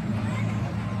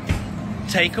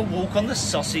 Take a walk on the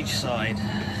sausage side.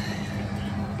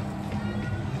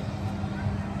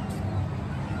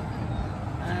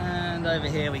 And over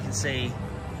here we can see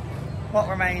what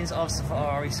remains of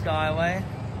Zufari Skyway.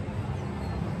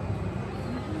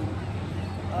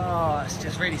 Oh, it's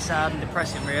just really sad and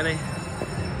depressing, really.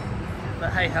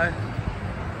 But hey ho.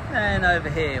 And over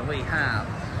here we have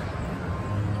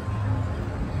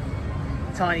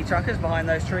tiny truckers behind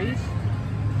those trees.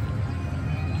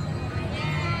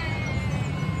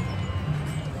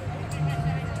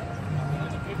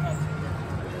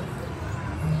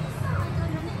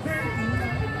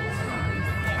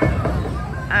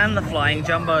 And the flying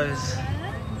jumbos.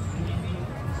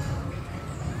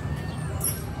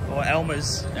 Or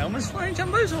Elmer's flying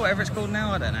jumbos, or whatever it's called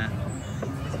now, I don't know.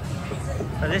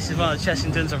 But this is one of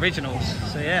Chessington's originals,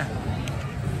 so yeah.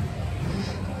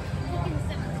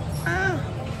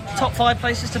 Top 5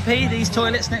 places to pee, these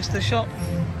toilets next to the shop.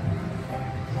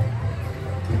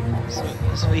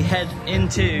 So we head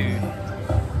into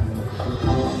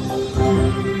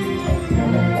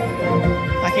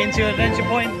back into Adventure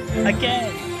Point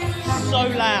again. So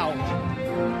loud,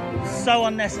 so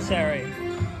unnecessary.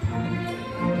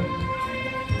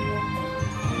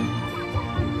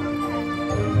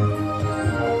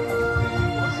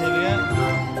 Here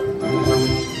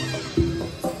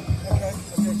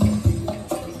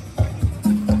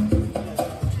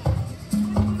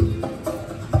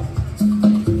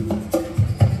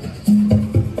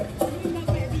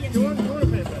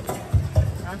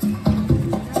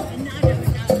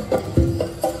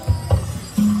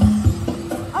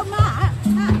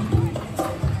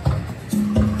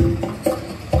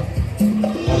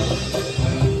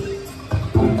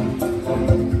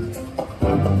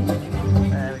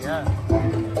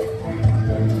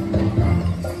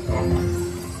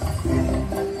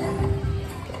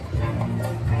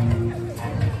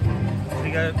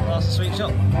we go. Sweet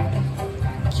shop.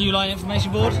 Queue line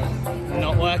information board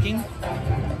not working.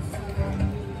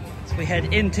 So we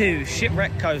head into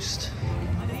Shipwreck Coast.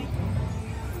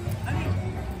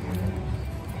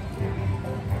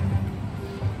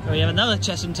 So we have another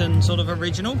Chessington sort of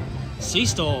original, Sea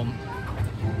Storm.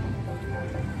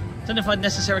 Don't know if I'd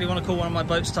necessarily want to call one of my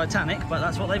boats Titanic, but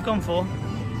that's what they've gone for.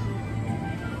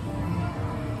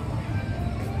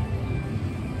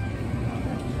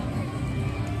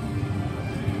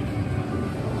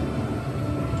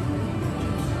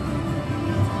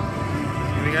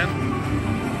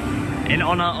 In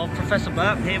honour of Professor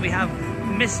Burp, here we have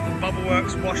Miss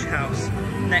Bubbleworks Wash House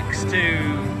next to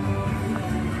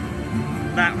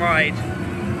that ride.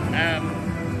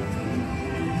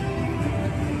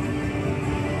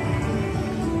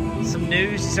 Some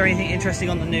news. Is there anything interesting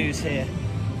on the news here?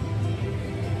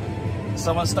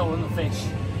 Someone's stolen the fish.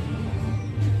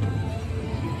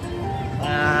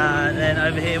 And then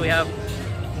over here we have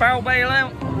barrel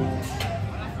bailout.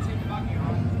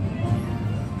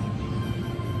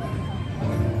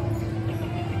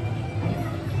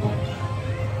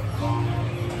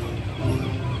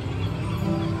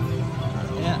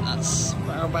 Yeah, that's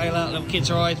barrel bailout, little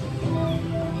kids ride.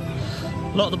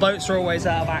 A lot of the boats are always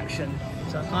out of action,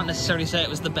 so I can't necessarily say it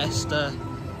was the best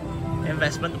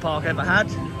investment the park ever had.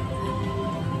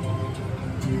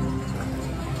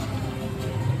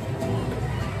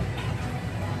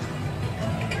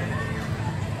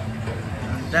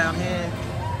 Down here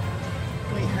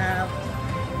we have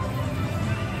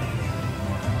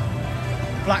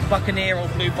Black Buccaneer or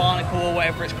Blue Barnacle or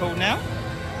whatever it's called now.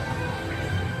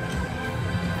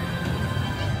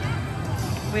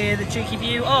 With a cheeky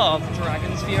view of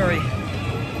Dragon's Fury.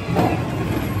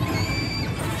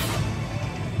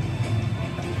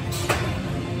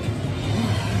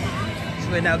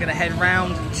 So we're now going to head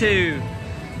round to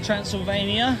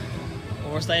Transylvania,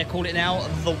 or as they call it now,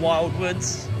 the Wild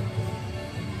Woods.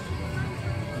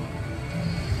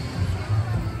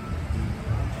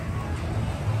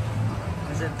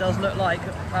 It does look like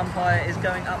Vampire is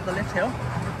going up the lift hill.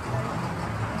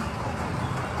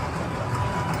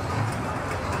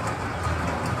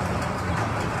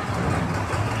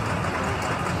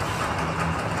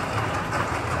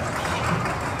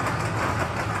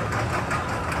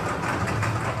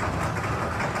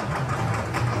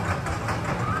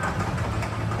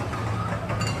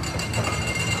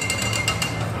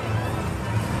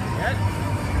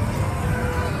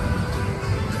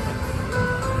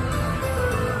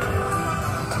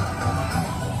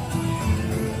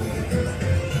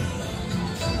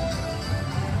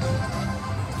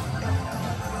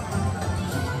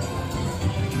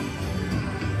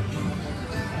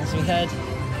 We head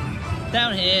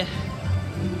down here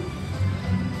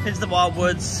into the Wild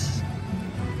Woods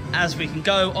as we can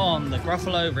go on the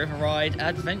Gruffalo River Ride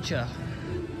adventure.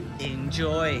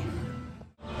 Enjoy.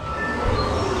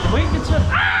 Wait, it's a...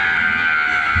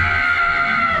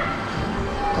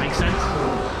 Makes sense.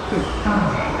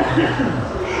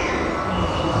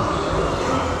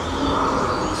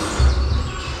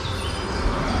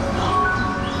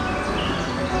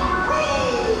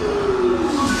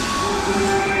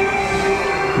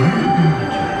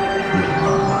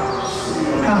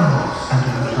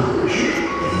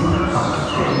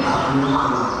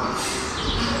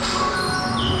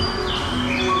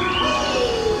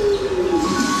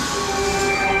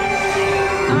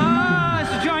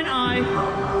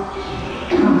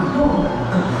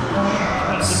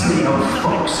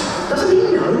 Doesn't he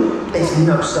know there's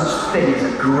no such thing as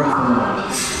a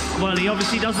Gruffalo? Well, he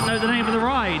obviously doesn't know the name of the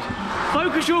ride.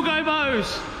 Focus your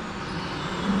gobos!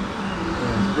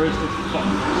 Roasty fox.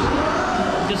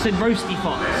 Just said roasty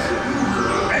fox.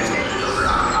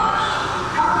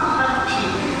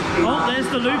 Oh, there's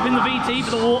the loop in the VT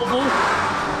for the waterfall.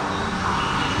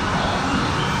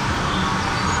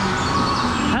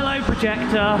 Hello,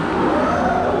 projector.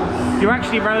 You're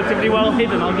actually relatively well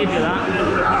hidden, I'll give you that.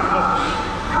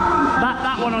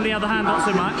 That one, on the other hand, not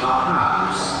so much.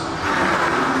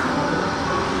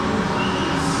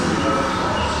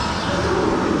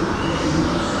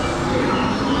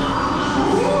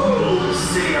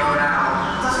 Silly old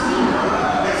owl. Doesn't he know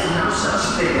there's no such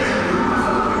thing as a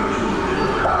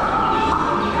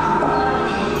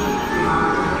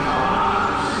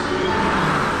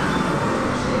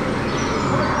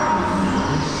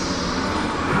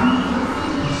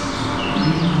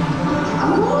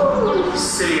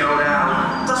silly old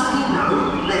owl. Doesn't he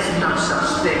know there's no such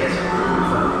thing as a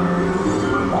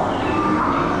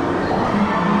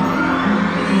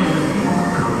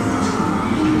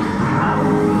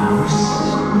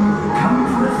come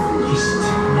for a feast.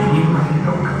 Maybe we can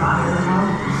look by the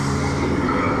house.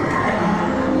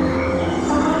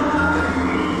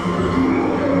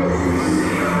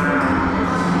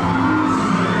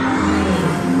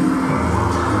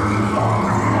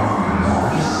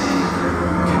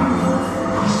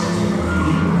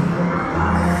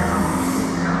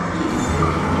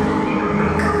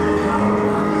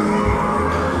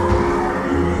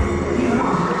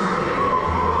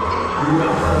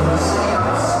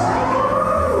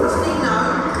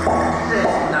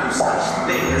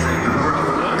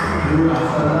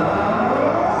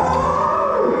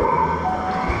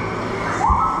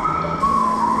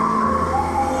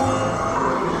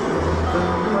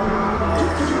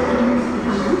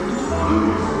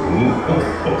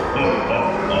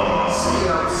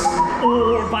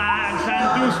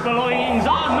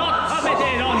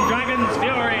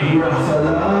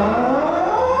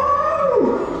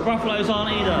 Gruffalos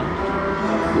aren't either.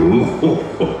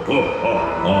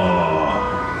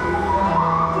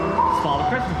 It's Father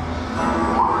Christmas.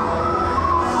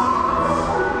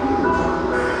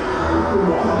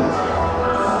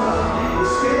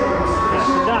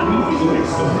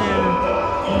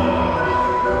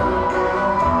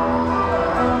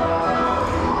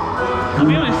 I'll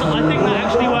be honest, I think that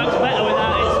actually works better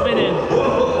without it spinning.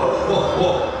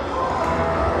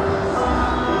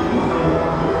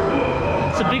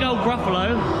 It's a big old Gruffalo.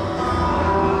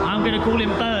 I'm going to call him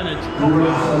Bernard.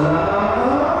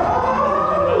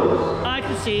 I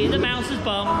can see the mouse's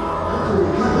bum.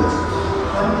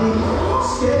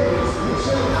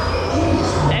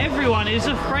 Everyone is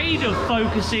afraid of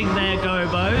focusing their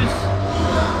gobos.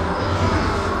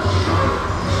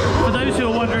 For those who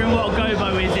are wondering what a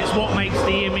gobo is, it's what makes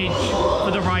the image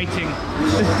for the writing.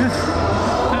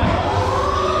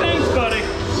 Thanks, buddy.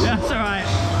 That's alright.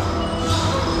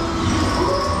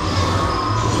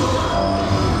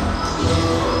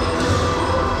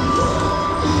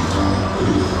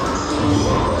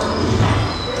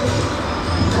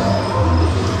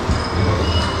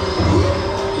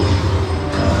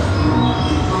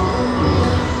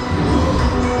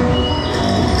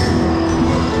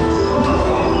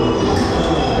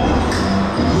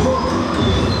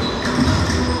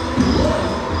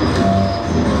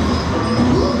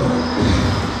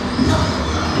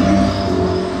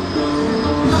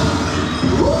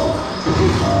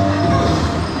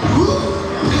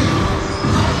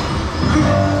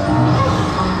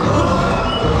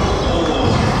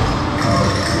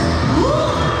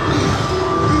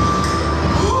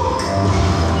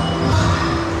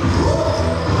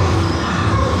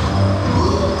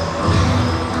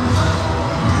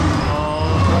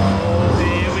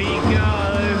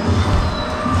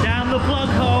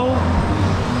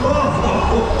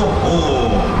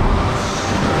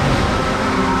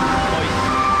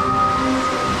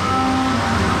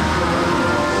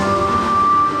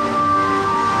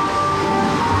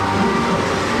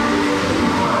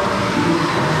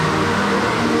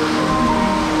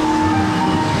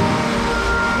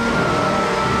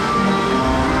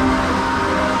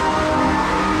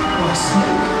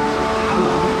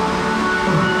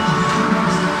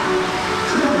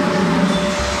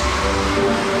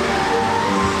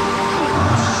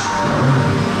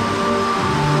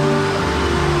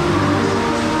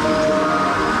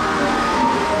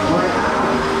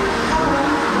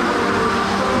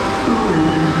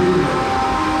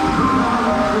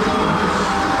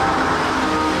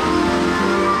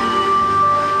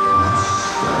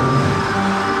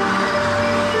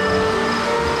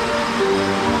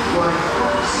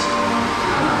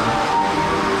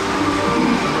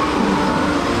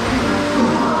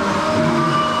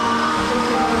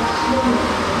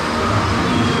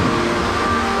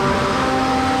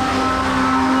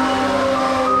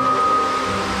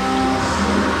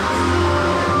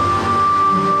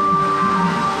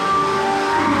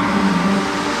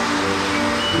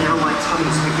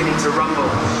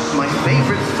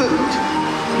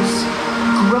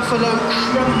 Gruffalo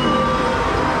crumble.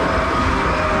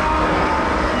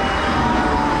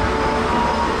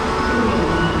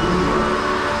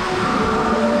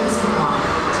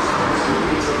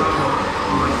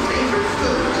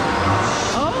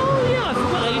 Oh yeah, I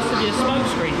forgot there used to be a smoke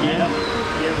screen here.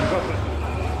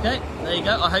 Yeah. Okay, there you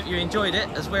go. I hope you enjoyed it,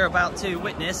 as we're about to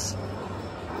witness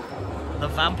the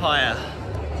vampire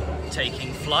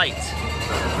taking flight.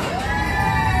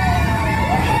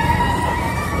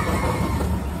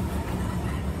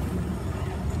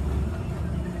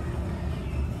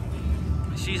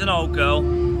 She's an old girl.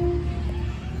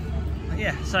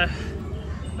 Yeah, so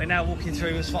we're now walking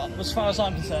through, as far as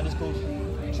I'm concerned, it's called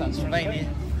Transylvania.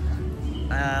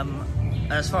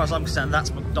 As far as I'm concerned,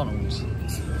 that's McDonald's.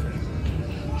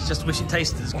 It's just wish it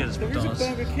tasted as good as McDonald's.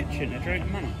 There is a burger kitchen at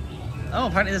Drayton Manor. Oh,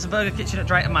 apparently there's a burger kitchen at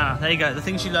Drayton Manor. There you go, the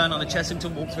things you learn on the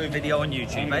Chessington walkthrough video on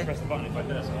YouTube, mate. Press the button if I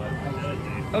do, so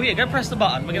Oh yeah, go press the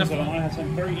button. We're gonna. I have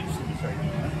something very interesting to show you.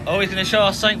 Oh, he's gonna show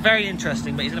us something very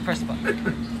interesting, but he's gonna press the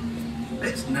button.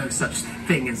 There's no such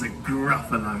thing as a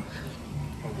Gruffalo.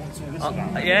 What's all this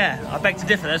about? Yeah, I beg to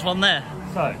differ. There's one there.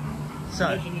 So,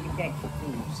 Legend of the Blood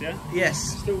Wolves, yeah? Yes.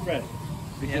 Still red.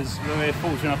 Because we're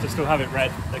fortunate enough to still have it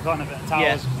red. They can't have it at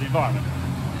towers because of the environment.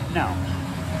 Now,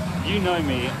 you know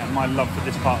me and my love for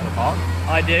this part of the park.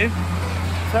 I do.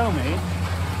 Tell me,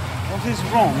 what is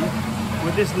wrong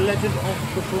with this Legend of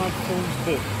the Blood Wolves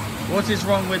book? What is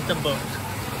wrong with the book?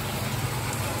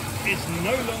 It's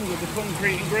no longer the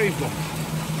concrete engraved one.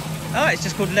 Oh, it's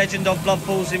just called Legend of Blood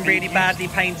Falls in really badly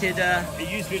painted. It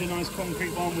used to be a nice concrete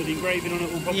one with engraving on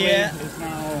it all properly. Yeah. It's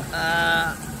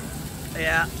now.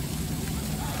 Yeah.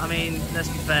 I mean, let's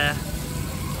be fair.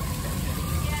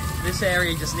 This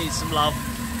area just needs some love.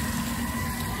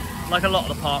 Like a lot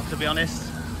of the park, to be honest.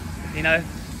 You know,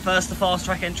 first the fast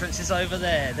track entrance is over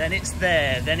there, then it's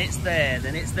there, then it's there,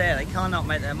 then it's there. They cannot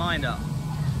make their mind up.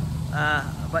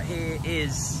 But here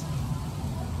is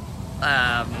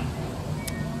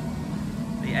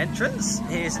the entrance.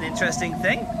 Here's an interesting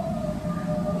thing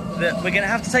that we're going to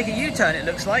have to take a U-turn, it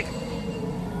looks like,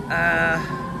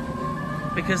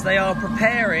 because they are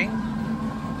preparing,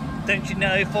 don't you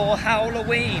know, for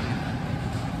Halloween.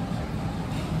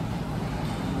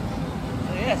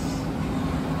 So yes,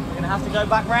 we're going to have to go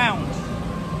back round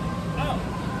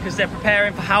because they're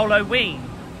preparing for Halloween,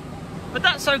 but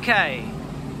that's okay.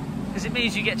 Because it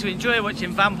means you get to enjoy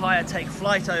watching Vampire take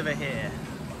flight over here.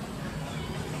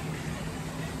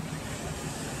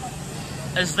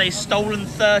 As they Stolen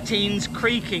 13's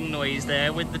creaking noise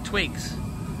there with the twigs.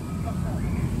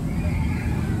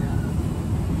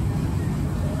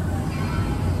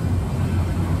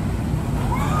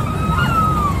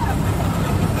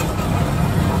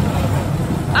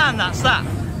 And that's that.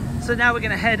 So now we're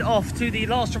going to head off to the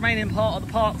last remaining part of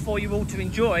the park for you all to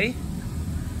enjoy.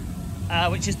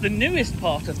 Which is the newest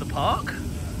part of the park,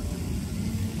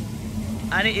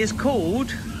 and it is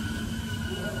called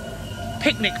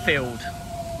Picnic Field.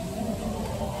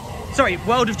 Sorry,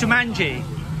 World of Jumanji.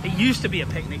 It used to be a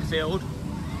picnic field.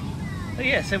 But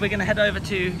yeah, so we're going to head over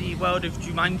to the World of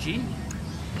Jumanji,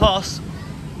 past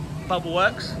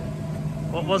Bubbleworks,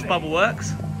 what was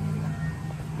Bubbleworks,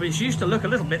 which used to look a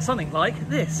little bit something like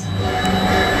this.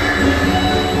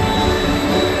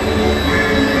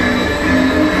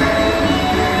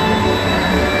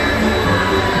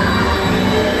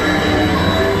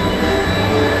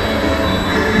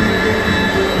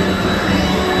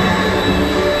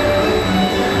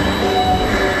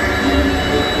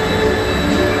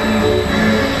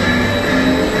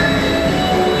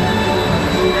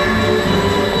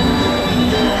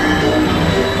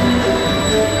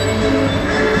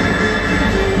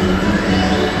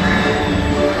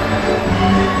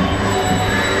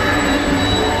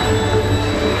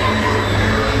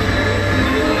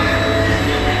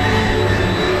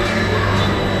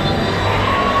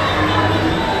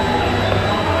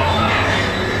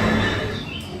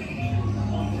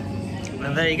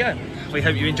 There you go. We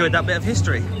hope you enjoyed that bit of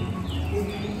history.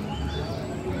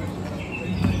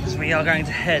 So we are going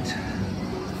to head,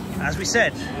 as we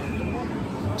said,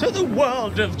 to the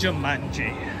World of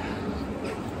Jumanji,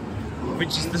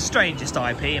 which is the strangest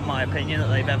IP, in my opinion, that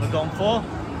they've ever gone for.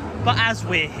 But as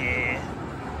we're here,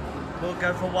 we'll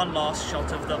go for one last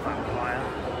shot of the vampire.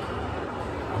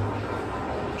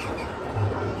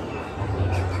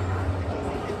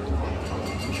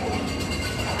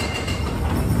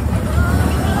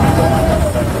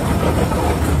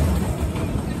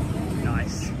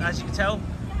 As you can tell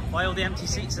by all the empty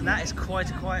seats and that, it's quite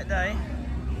a quiet day.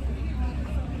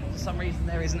 For some reason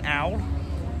there is an owl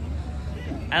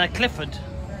and a Clifford.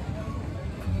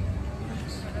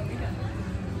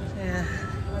 Yeah,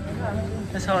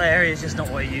 this whole area is just not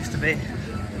what it used to be. The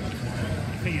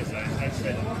thing is though, as I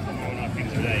said on our thing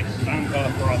today,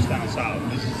 Vampire for us down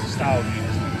south is the style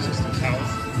units, consistent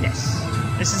south. Yes,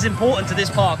 this is important to this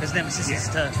park as an emphasis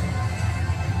to.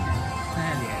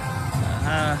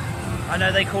 I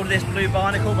know they call this Blue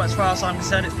Barnacle, but as far as I'm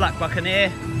concerned, it's Black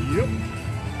Buccaneer. Yep.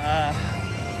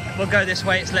 We'll go this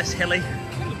way, it's less hilly.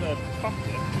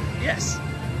 Yes.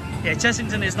 Yeah,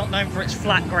 Chessington is not known for its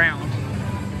flat ground.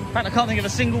 In fact, I can't think of a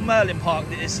single Merlin park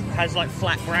that has like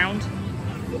flat ground.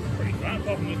 Pretty flat,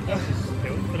 apart from the Colossus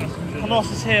Hill.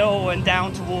 Colossus Hill and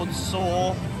down towards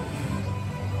Saw.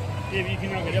 Yeah, but you can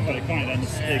now get up on it, can't you?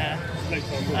 Yeah.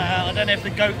 I don't know if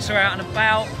the goats are out and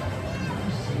about.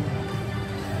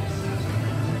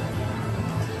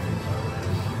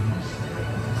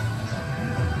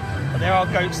 There are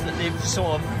goats that live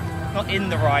sort of, not in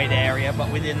the ride area, but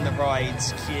within the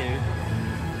ride's queue.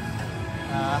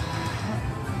 Yeah.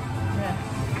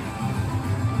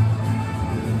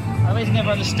 I've always never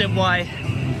understood why,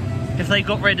 if they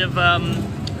got rid of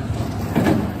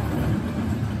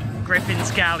Griffin's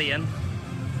Galleon,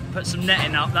 put some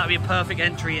netting up, that would be a perfect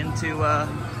entry into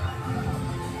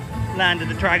Land of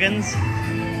the Dragons.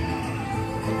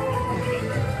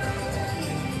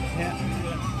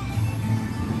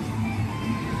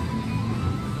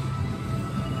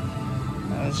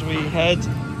 As we head,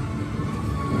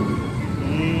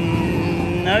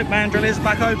 nope, Mandrill is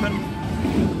back open.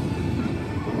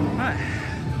 Right.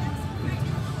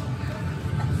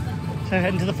 So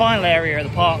heading to the final area of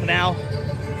the park now.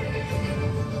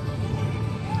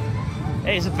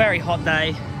 It is a very hot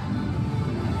day.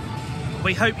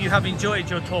 We hope you have enjoyed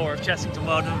your tour of Chessington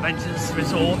World of Adventures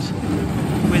Resort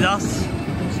with us.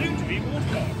 Soon to be water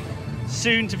park.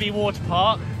 Soon to be water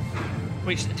park,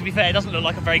 which, to be fair, it doesn't look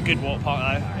like a very good water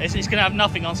park though. It's going to have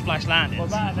nothing on splash landings. Well,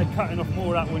 that and they're cutting off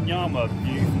more of that Wanyama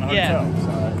view from the hotel.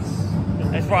 So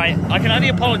that's right. I can only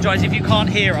apologise if you can't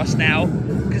hear us now,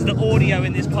 because the audio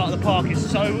in this part of the park is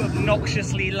so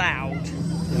obnoxiously loud.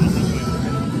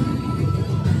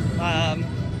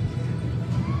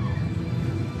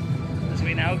 As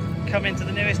we now come into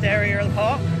the newest area of the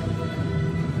park,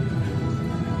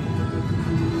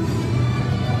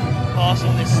 pass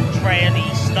on this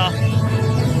traily stuff.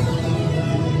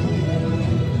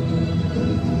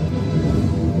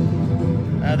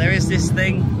 There is this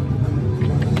thing.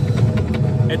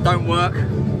 It don't work.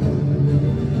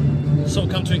 Sort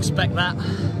of come to expect that.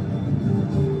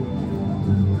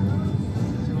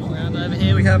 Around over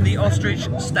here we have the Ostrich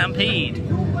Stampede,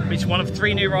 which is one of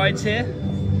 3 new rides here.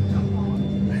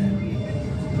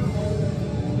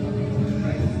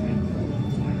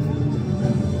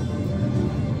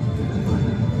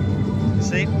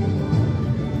 See?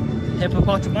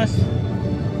 Hippopotamus.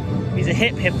 He's a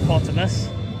hip hippopotamus.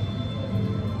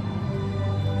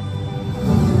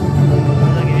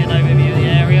 I'll give you an overview of the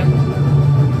area.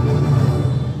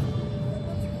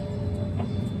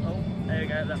 Oh, there we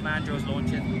go, that mandrill's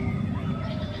launching.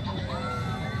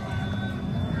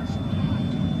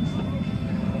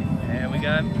 There we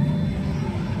go.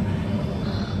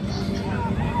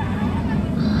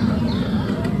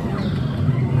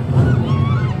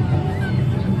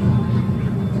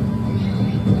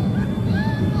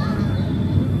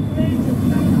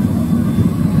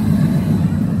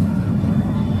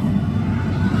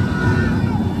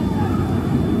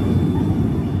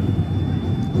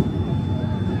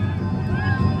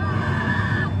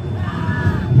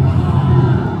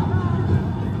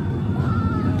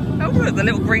 The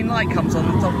little green light comes on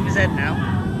top of his head now.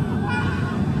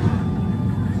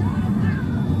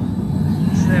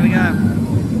 So there we go.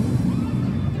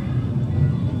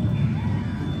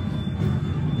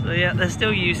 So yeah, they're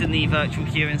still using the virtual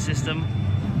queuing system.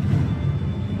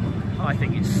 I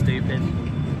think it's stupid.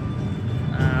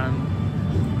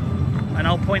 And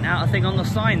I'll point out a thing on the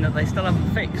sign that they still haven't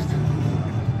fixed.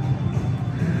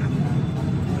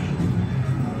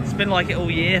 It's been like it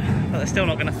all year, but they're still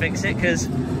not going to fix it because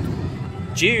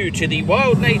due to the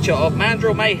wild nature of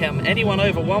mandrill mayhem, anyone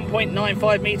over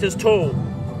 1.95 meters tall,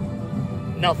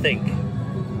 nothing.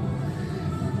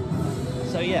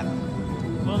 So yeah,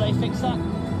 will they fix that?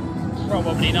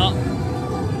 Probably not.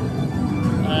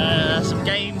 Some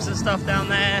games and stuff down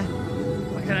there.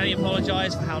 I can only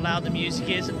apologise for how loud the music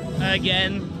is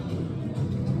again.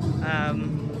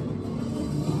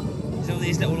 There's all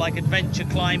these little like adventure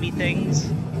climby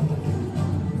things.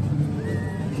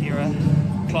 If you're a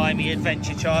climby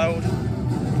adventure child.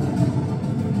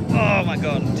 Oh my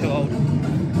god, I'm too old.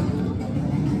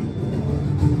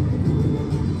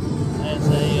 There's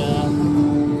a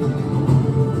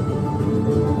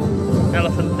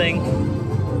elephant thing,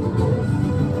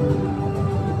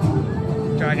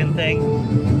 dragon thing.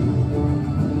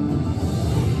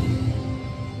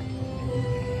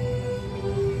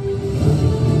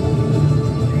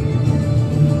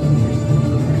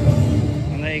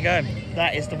 And there you go.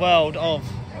 That is the world of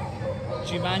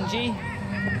Jumanji.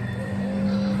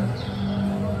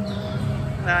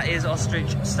 That is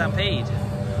Ostrich Stampede.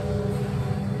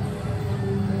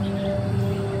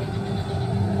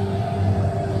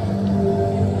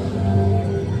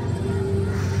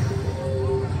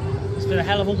 It's been a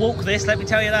hell of a walk this, let me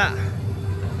tell you that.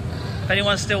 If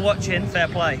anyone's still watching, fair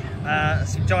play.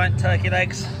 Some giant turkey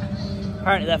legs.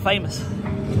 Apparently they're famous.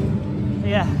 But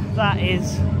yeah, that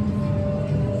is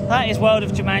World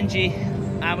of Jumanji.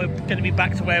 And we're going to be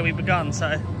back to where we begun.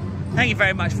 So thank you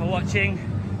very much for watching.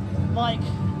 Like,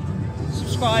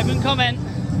 subscribe and comment,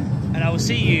 and I will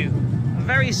see you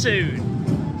very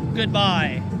soon.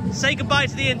 Goodbye. Say goodbye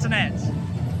to the internet.